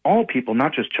all people,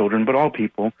 not just children, but all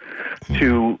people,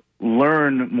 to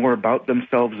learn more about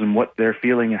themselves and what they're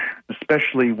feeling,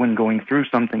 especially when going through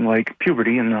something like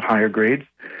puberty in the higher grades,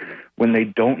 when they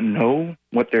don't know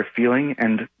what they're feeling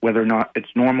and whether or not it's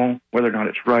normal, whether or not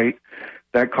it's right.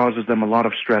 That causes them a lot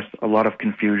of stress, a lot of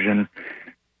confusion,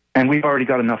 and we've already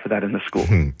got enough of that in the school.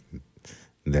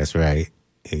 That's right.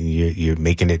 You're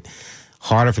making it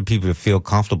harder for people to feel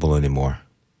comfortable anymore,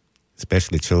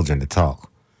 especially children, to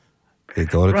talk. They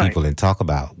go to people and talk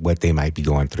about what they might be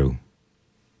going through.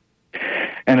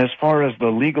 And as far as the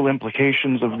legal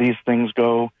implications of these things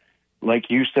go, like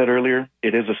you said earlier,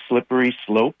 it is a slippery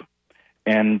slope.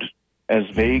 And as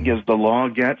vague as the law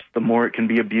gets, the more it can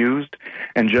be abused.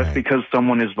 And just because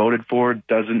someone is voted for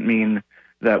doesn't mean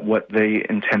that what they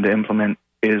intend to implement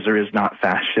is or is not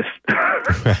fascist.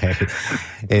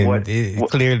 And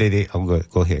clearly,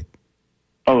 go ahead.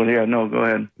 Oh, yeah, no, go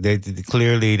ahead.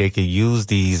 Clearly, they can use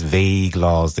these vague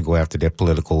laws to go after their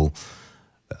political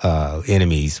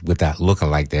enemies without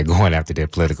looking like they're going after their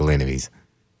political enemies.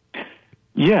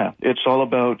 Yeah, it's all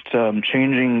about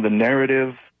changing the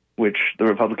narrative, which the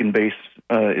Republican base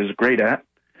is great at,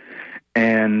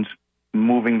 and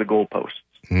moving the goalposts.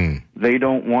 They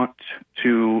don't want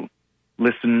to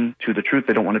listen to the truth.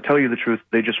 They don't want to tell you the truth.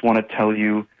 They just want to tell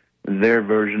you their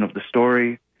version of the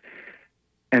story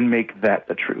and make that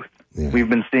the truth. We've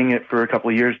been seeing it for a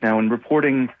couple of years now, and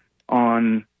reporting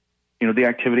on the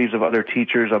activities of other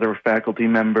teachers, other faculty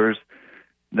members,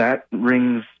 that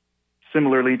rings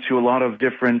similarly to a lot of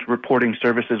different reporting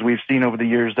services we've seen over the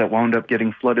years that wound up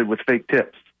getting flooded with fake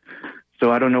tips.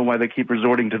 So I don't know why they keep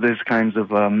resorting to these kinds of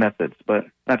methods, but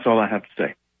that's all I have to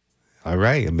say. All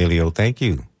right, Emilio, thank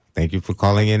you. Thank you for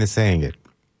calling in and saying it.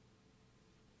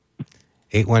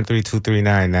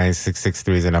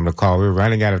 813-239-9663 is the number to call. We're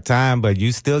running out of time, but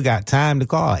you still got time to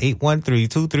call.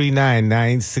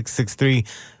 813-239-9663.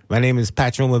 My name is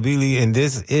Patrick Mobili, and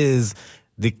this is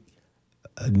the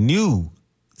new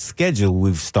schedule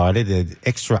we've started, an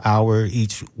extra hour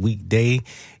each weekday,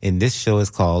 and this show is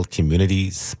called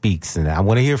Community Speaks. And I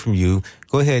want to hear from you.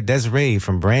 Go ahead, Desiree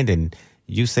from Brandon.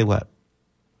 You say what?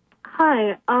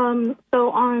 Hi.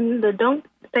 So on the Don't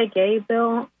Say Gay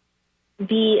bill,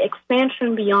 the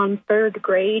expansion beyond third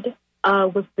grade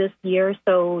was this year,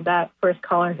 so that first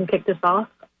caller who kicked us off.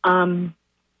 Saying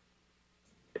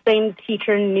the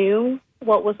teacher knew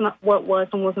what was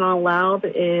and was not allowed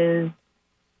is,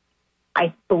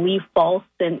 I believe, false,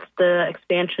 since the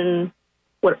expansion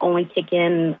would only kick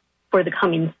in for the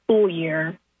coming school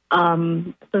year.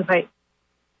 And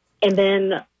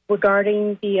then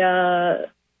regarding the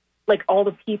all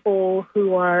the people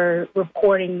who are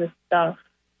reporting this stuff,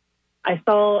 I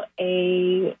saw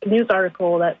a news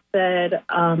article that said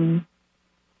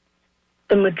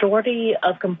the majority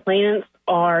of complainants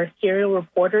are serial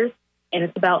reporters, and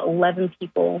it's about 11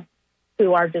 people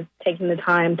who are just taking the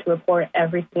time to report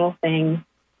every single thing,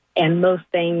 and most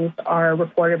things are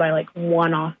reported by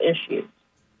one-off issues.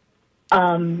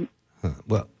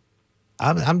 Well,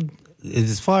 I'm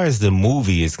as far as the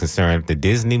movie is concerned, the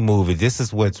Disney movie, this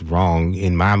is what's wrong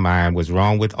in my mind. What's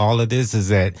wrong with all of this is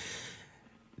that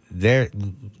the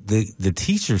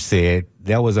teacher said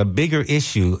there was a bigger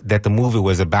issue that the movie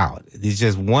was about. It's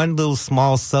just one little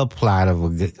small subplot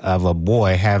of a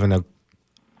boy having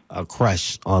a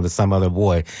crush on some other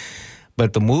boy.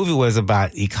 But the movie was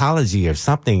about ecology or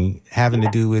something having to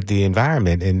do with the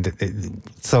environment. And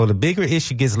so the bigger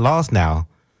issue gets lost now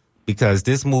because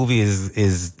this movie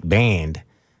is banned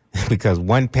because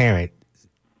one parent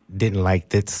didn't like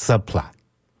that subplot.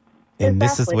 And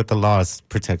This is what the law is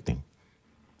protecting.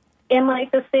 And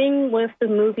the thing with the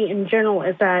movie in general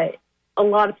is that a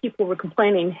lot of people were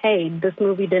complaining, hey, this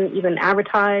movie didn't even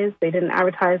advertise. They didn't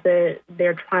advertise it.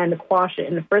 They're trying to quash it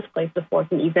in the first place before it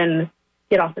can even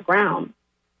get off the ground.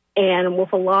 And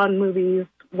with a lot of movies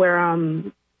where,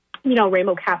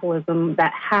 rainbow capitalism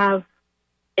that have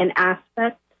an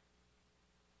aspect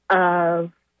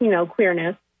of,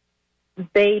 queerness,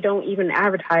 they don't even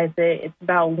advertise it. It's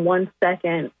about 1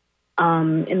 second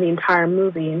in the entire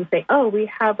movie and say, oh, we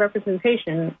have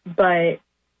representation, but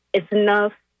it's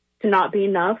enough to not be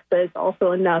enough, but it's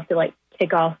also enough to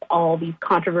kick off all these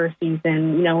controversies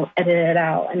and, edit it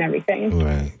out and everything.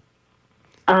 Right.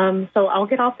 So I'll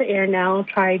get off the air now,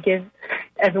 try to give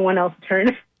everyone else a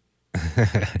turn.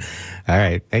 All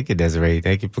right. Thank you, Desiree.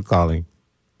 Thank you for calling.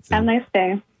 Have a nice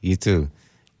day. You too.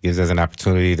 Gives us an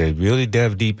opportunity to really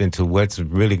delve deep into what's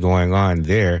really going on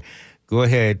there. Go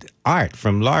ahead, Art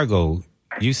from Largo.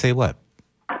 You say what?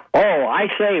 Oh, I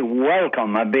say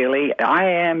welcome, Billy. I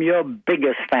am your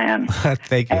biggest fan.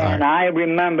 Thank you, And Art. I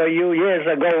remember you years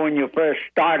ago when you first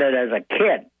started as a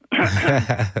kid.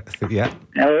 Yeah.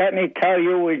 And let me tell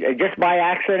you, just by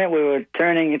accident, we were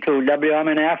turning to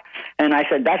WMNF, and I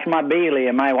said, that's my Bailey.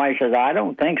 And my wife says, I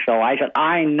don't think so. I said,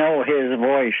 I know his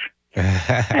voice.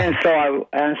 and so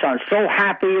I'm so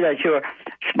happy that you're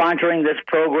sponsoring this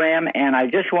program. And I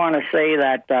just want to say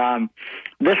that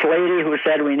this lady who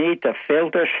said we need to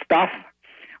filter stuff,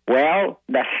 well,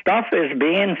 the stuff is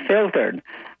being filtered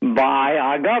by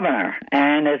our governor,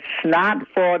 and it's not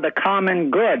for the common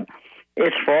good.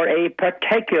 It's for a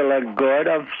particular good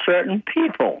of certain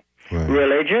people, right,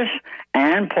 religious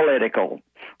and political.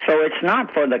 So it's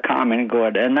not for the common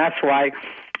good, and that's why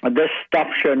this stuff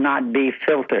should not be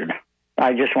filtered.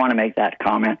 I just want to make that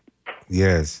comment.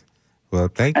 Yes. Well,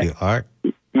 thank you, Art.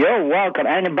 You're welcome.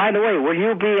 And by the way, will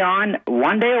you be on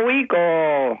one day a week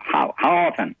or how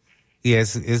often?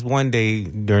 Yes, it's one day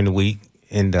during the week.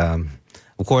 And, of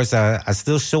course, I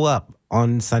still show up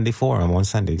on Sunday Forum on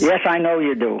Sundays. Yes, I know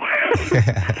you do.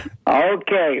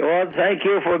 Okay. Well, thank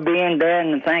you for being there,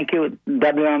 and thank you,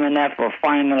 WMNF, for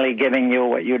finally giving you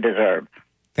what you deserve.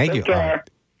 Thank you, Art.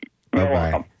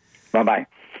 Bye-bye. Bye-bye.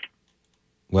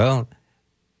 Well,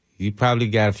 you probably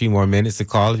got a few more minutes to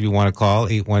call if you want to call,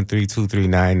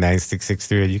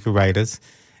 813-239-9663. You can write us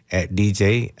at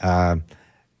DJ.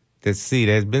 Let's see,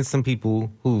 there's been some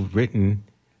people who've written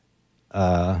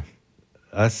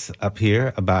us up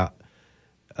here about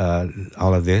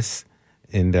all of this.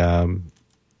 And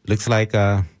looks like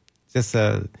just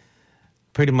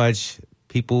pretty much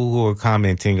people who are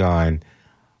commenting on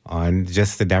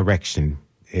just the direction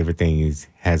everything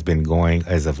has been going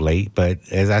as of late. But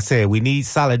as I said, we need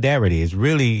solidarity.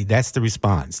 That's the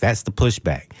response. That's the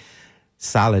pushback.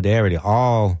 Solidarity.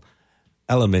 All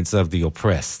elements of the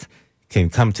oppressed can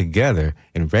come together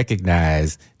and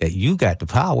recognize that you got the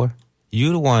power.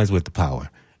 You're the ones with the power.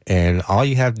 And all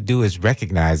you have to do is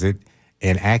recognize it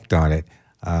and act on it.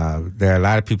 There are a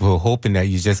lot of people who are hoping that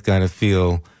you're just going to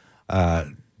feel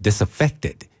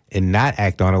disaffected and not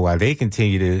act on it while they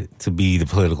continue to be the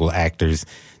political actors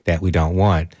that we don't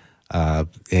want.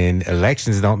 And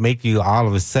elections don't make you all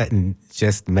of a sudden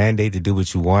just mandate to do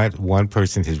what you want. One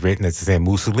person has written that said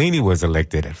Mussolini was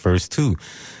elected at first too,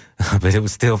 but it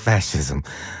was still fascism.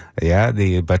 Yeah,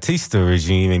 the Batista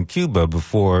regime in Cuba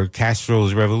before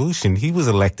Castro's revolution, he was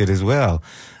elected as well.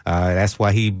 That's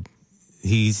why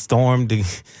he stormed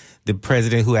the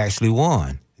president who actually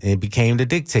won and became the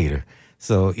dictator.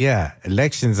 So, yeah,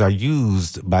 elections are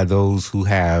used by those who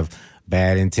have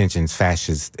bad intentions,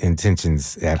 fascist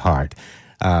intentions at heart.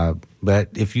 But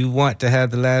if you want to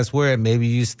have the last word, maybe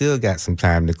you still got some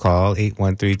time to call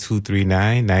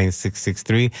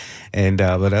 813-239-9663.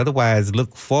 But otherwise,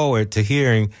 look forward to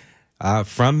hearing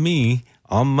from me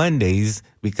on Mondays,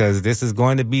 because this is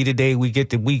going to be the day we get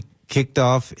the week kicked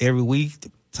off every week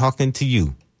talking to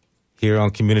you here on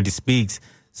Community Speaks.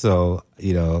 So,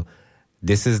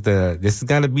 this is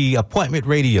going to be appointment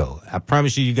radio. I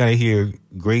promise you're going to hear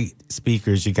great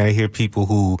speakers. You're going to hear people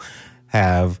who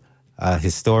have a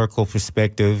historical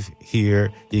perspective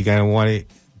here. You're going to want to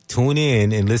tune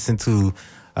in and listen to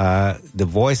the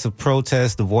voice of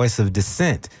protest, the voice of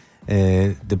dissent,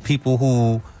 and the people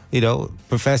who,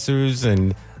 professors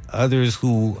and others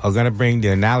who are going to bring the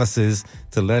analysis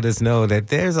to let us know that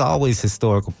there's always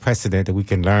historical precedent that we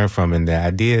can learn from. And the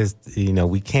idea is,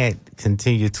 we can't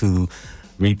continue to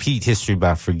repeat history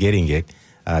by forgetting it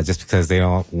just because they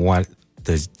don't want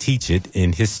to teach it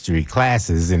in history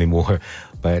classes anymore.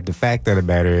 But the fact of the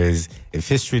matter is, if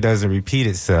history doesn't repeat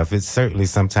itself, it certainly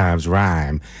sometimes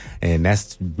rhyme. And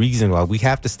that's the reason why we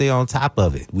have to stay on top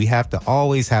of it. We have to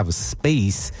always have a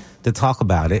space to talk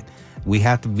about it. We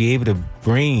have to be able to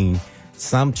bring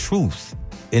some truth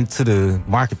into the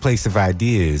marketplace of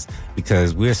ideas,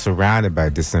 because we're surrounded by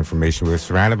disinformation. We're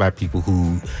surrounded by people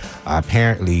who are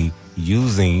apparently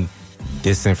using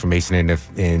disinformation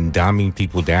and dumbing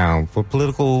people down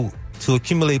to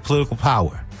accumulate political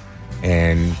power.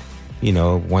 And,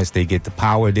 once they get the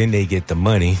power, then they get the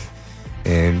money.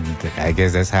 And I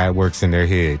guess that's how it works in their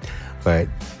head. But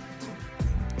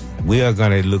we are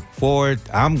going to look forward.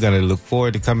 I'm going to look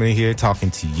forward to coming in here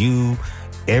talking to you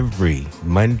every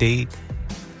Monday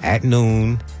at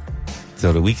noon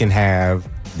so that we can have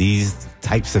these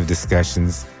types of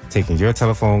discussions, taking your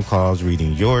telephone calls,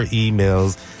 reading your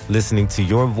emails, listening to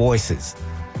your voices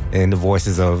and the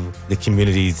voices of the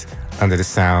communities under the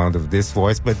sound of this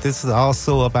voice. But this is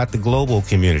also about the global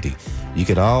community. You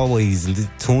could always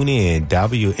tune in,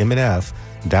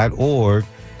 WMNF.org,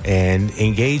 and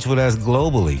engage with us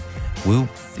globally. We'll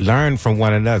learn from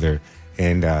one another.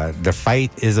 And the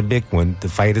fight is a big one. The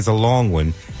fight is a long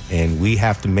one. And we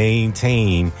have to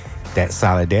maintain that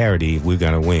solidarity if we're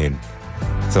going to win.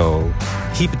 So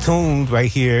keep it tuned right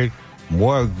here.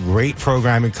 More great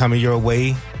programming coming your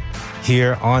way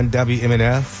here on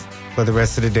WMNF for the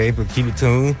rest of the day. But keep it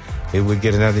tuned. We'll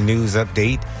get another news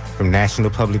update from National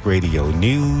Public Radio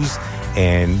News.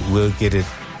 And we'll get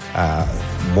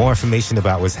more information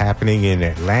about what's happening in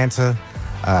Atlanta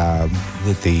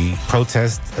with the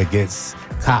protest against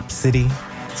Cop City.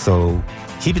 So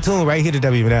keep it tuned right here to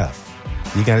WMNF.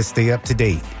 You got to stay up to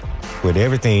date with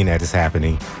everything that is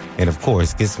happening. And, of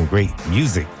course, get some great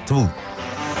music, too.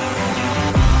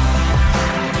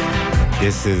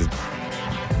 This is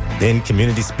Then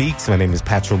Community Speaks. My name is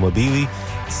Patro Mobili.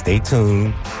 Stay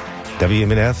tuned.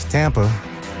 WMNF Tampa.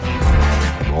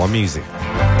 More music.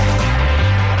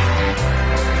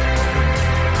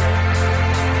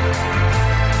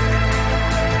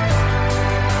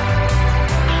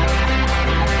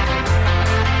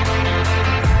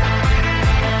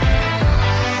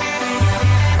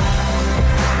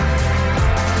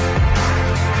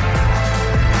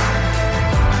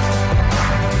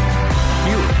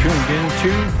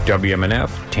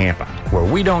 WMNF Tampa, where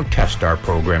we don't test our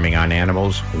programming on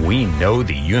animals. We know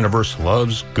the universe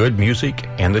loves good music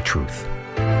and the truth.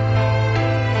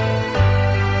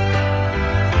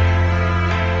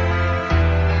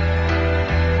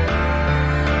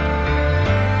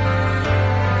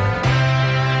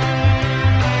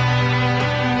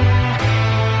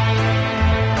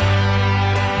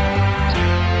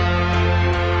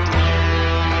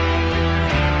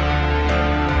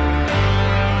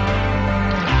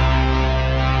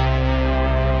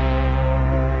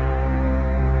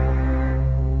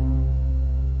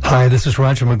 Hi, this is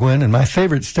Roger McGuinn, and my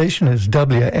favorite station is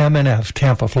WMNF,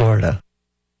 Tampa, Florida.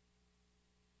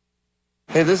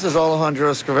 Hey, this is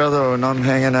Alejandro Escovedo, and I'm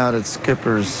hanging out at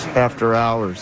Skipper's After Hours.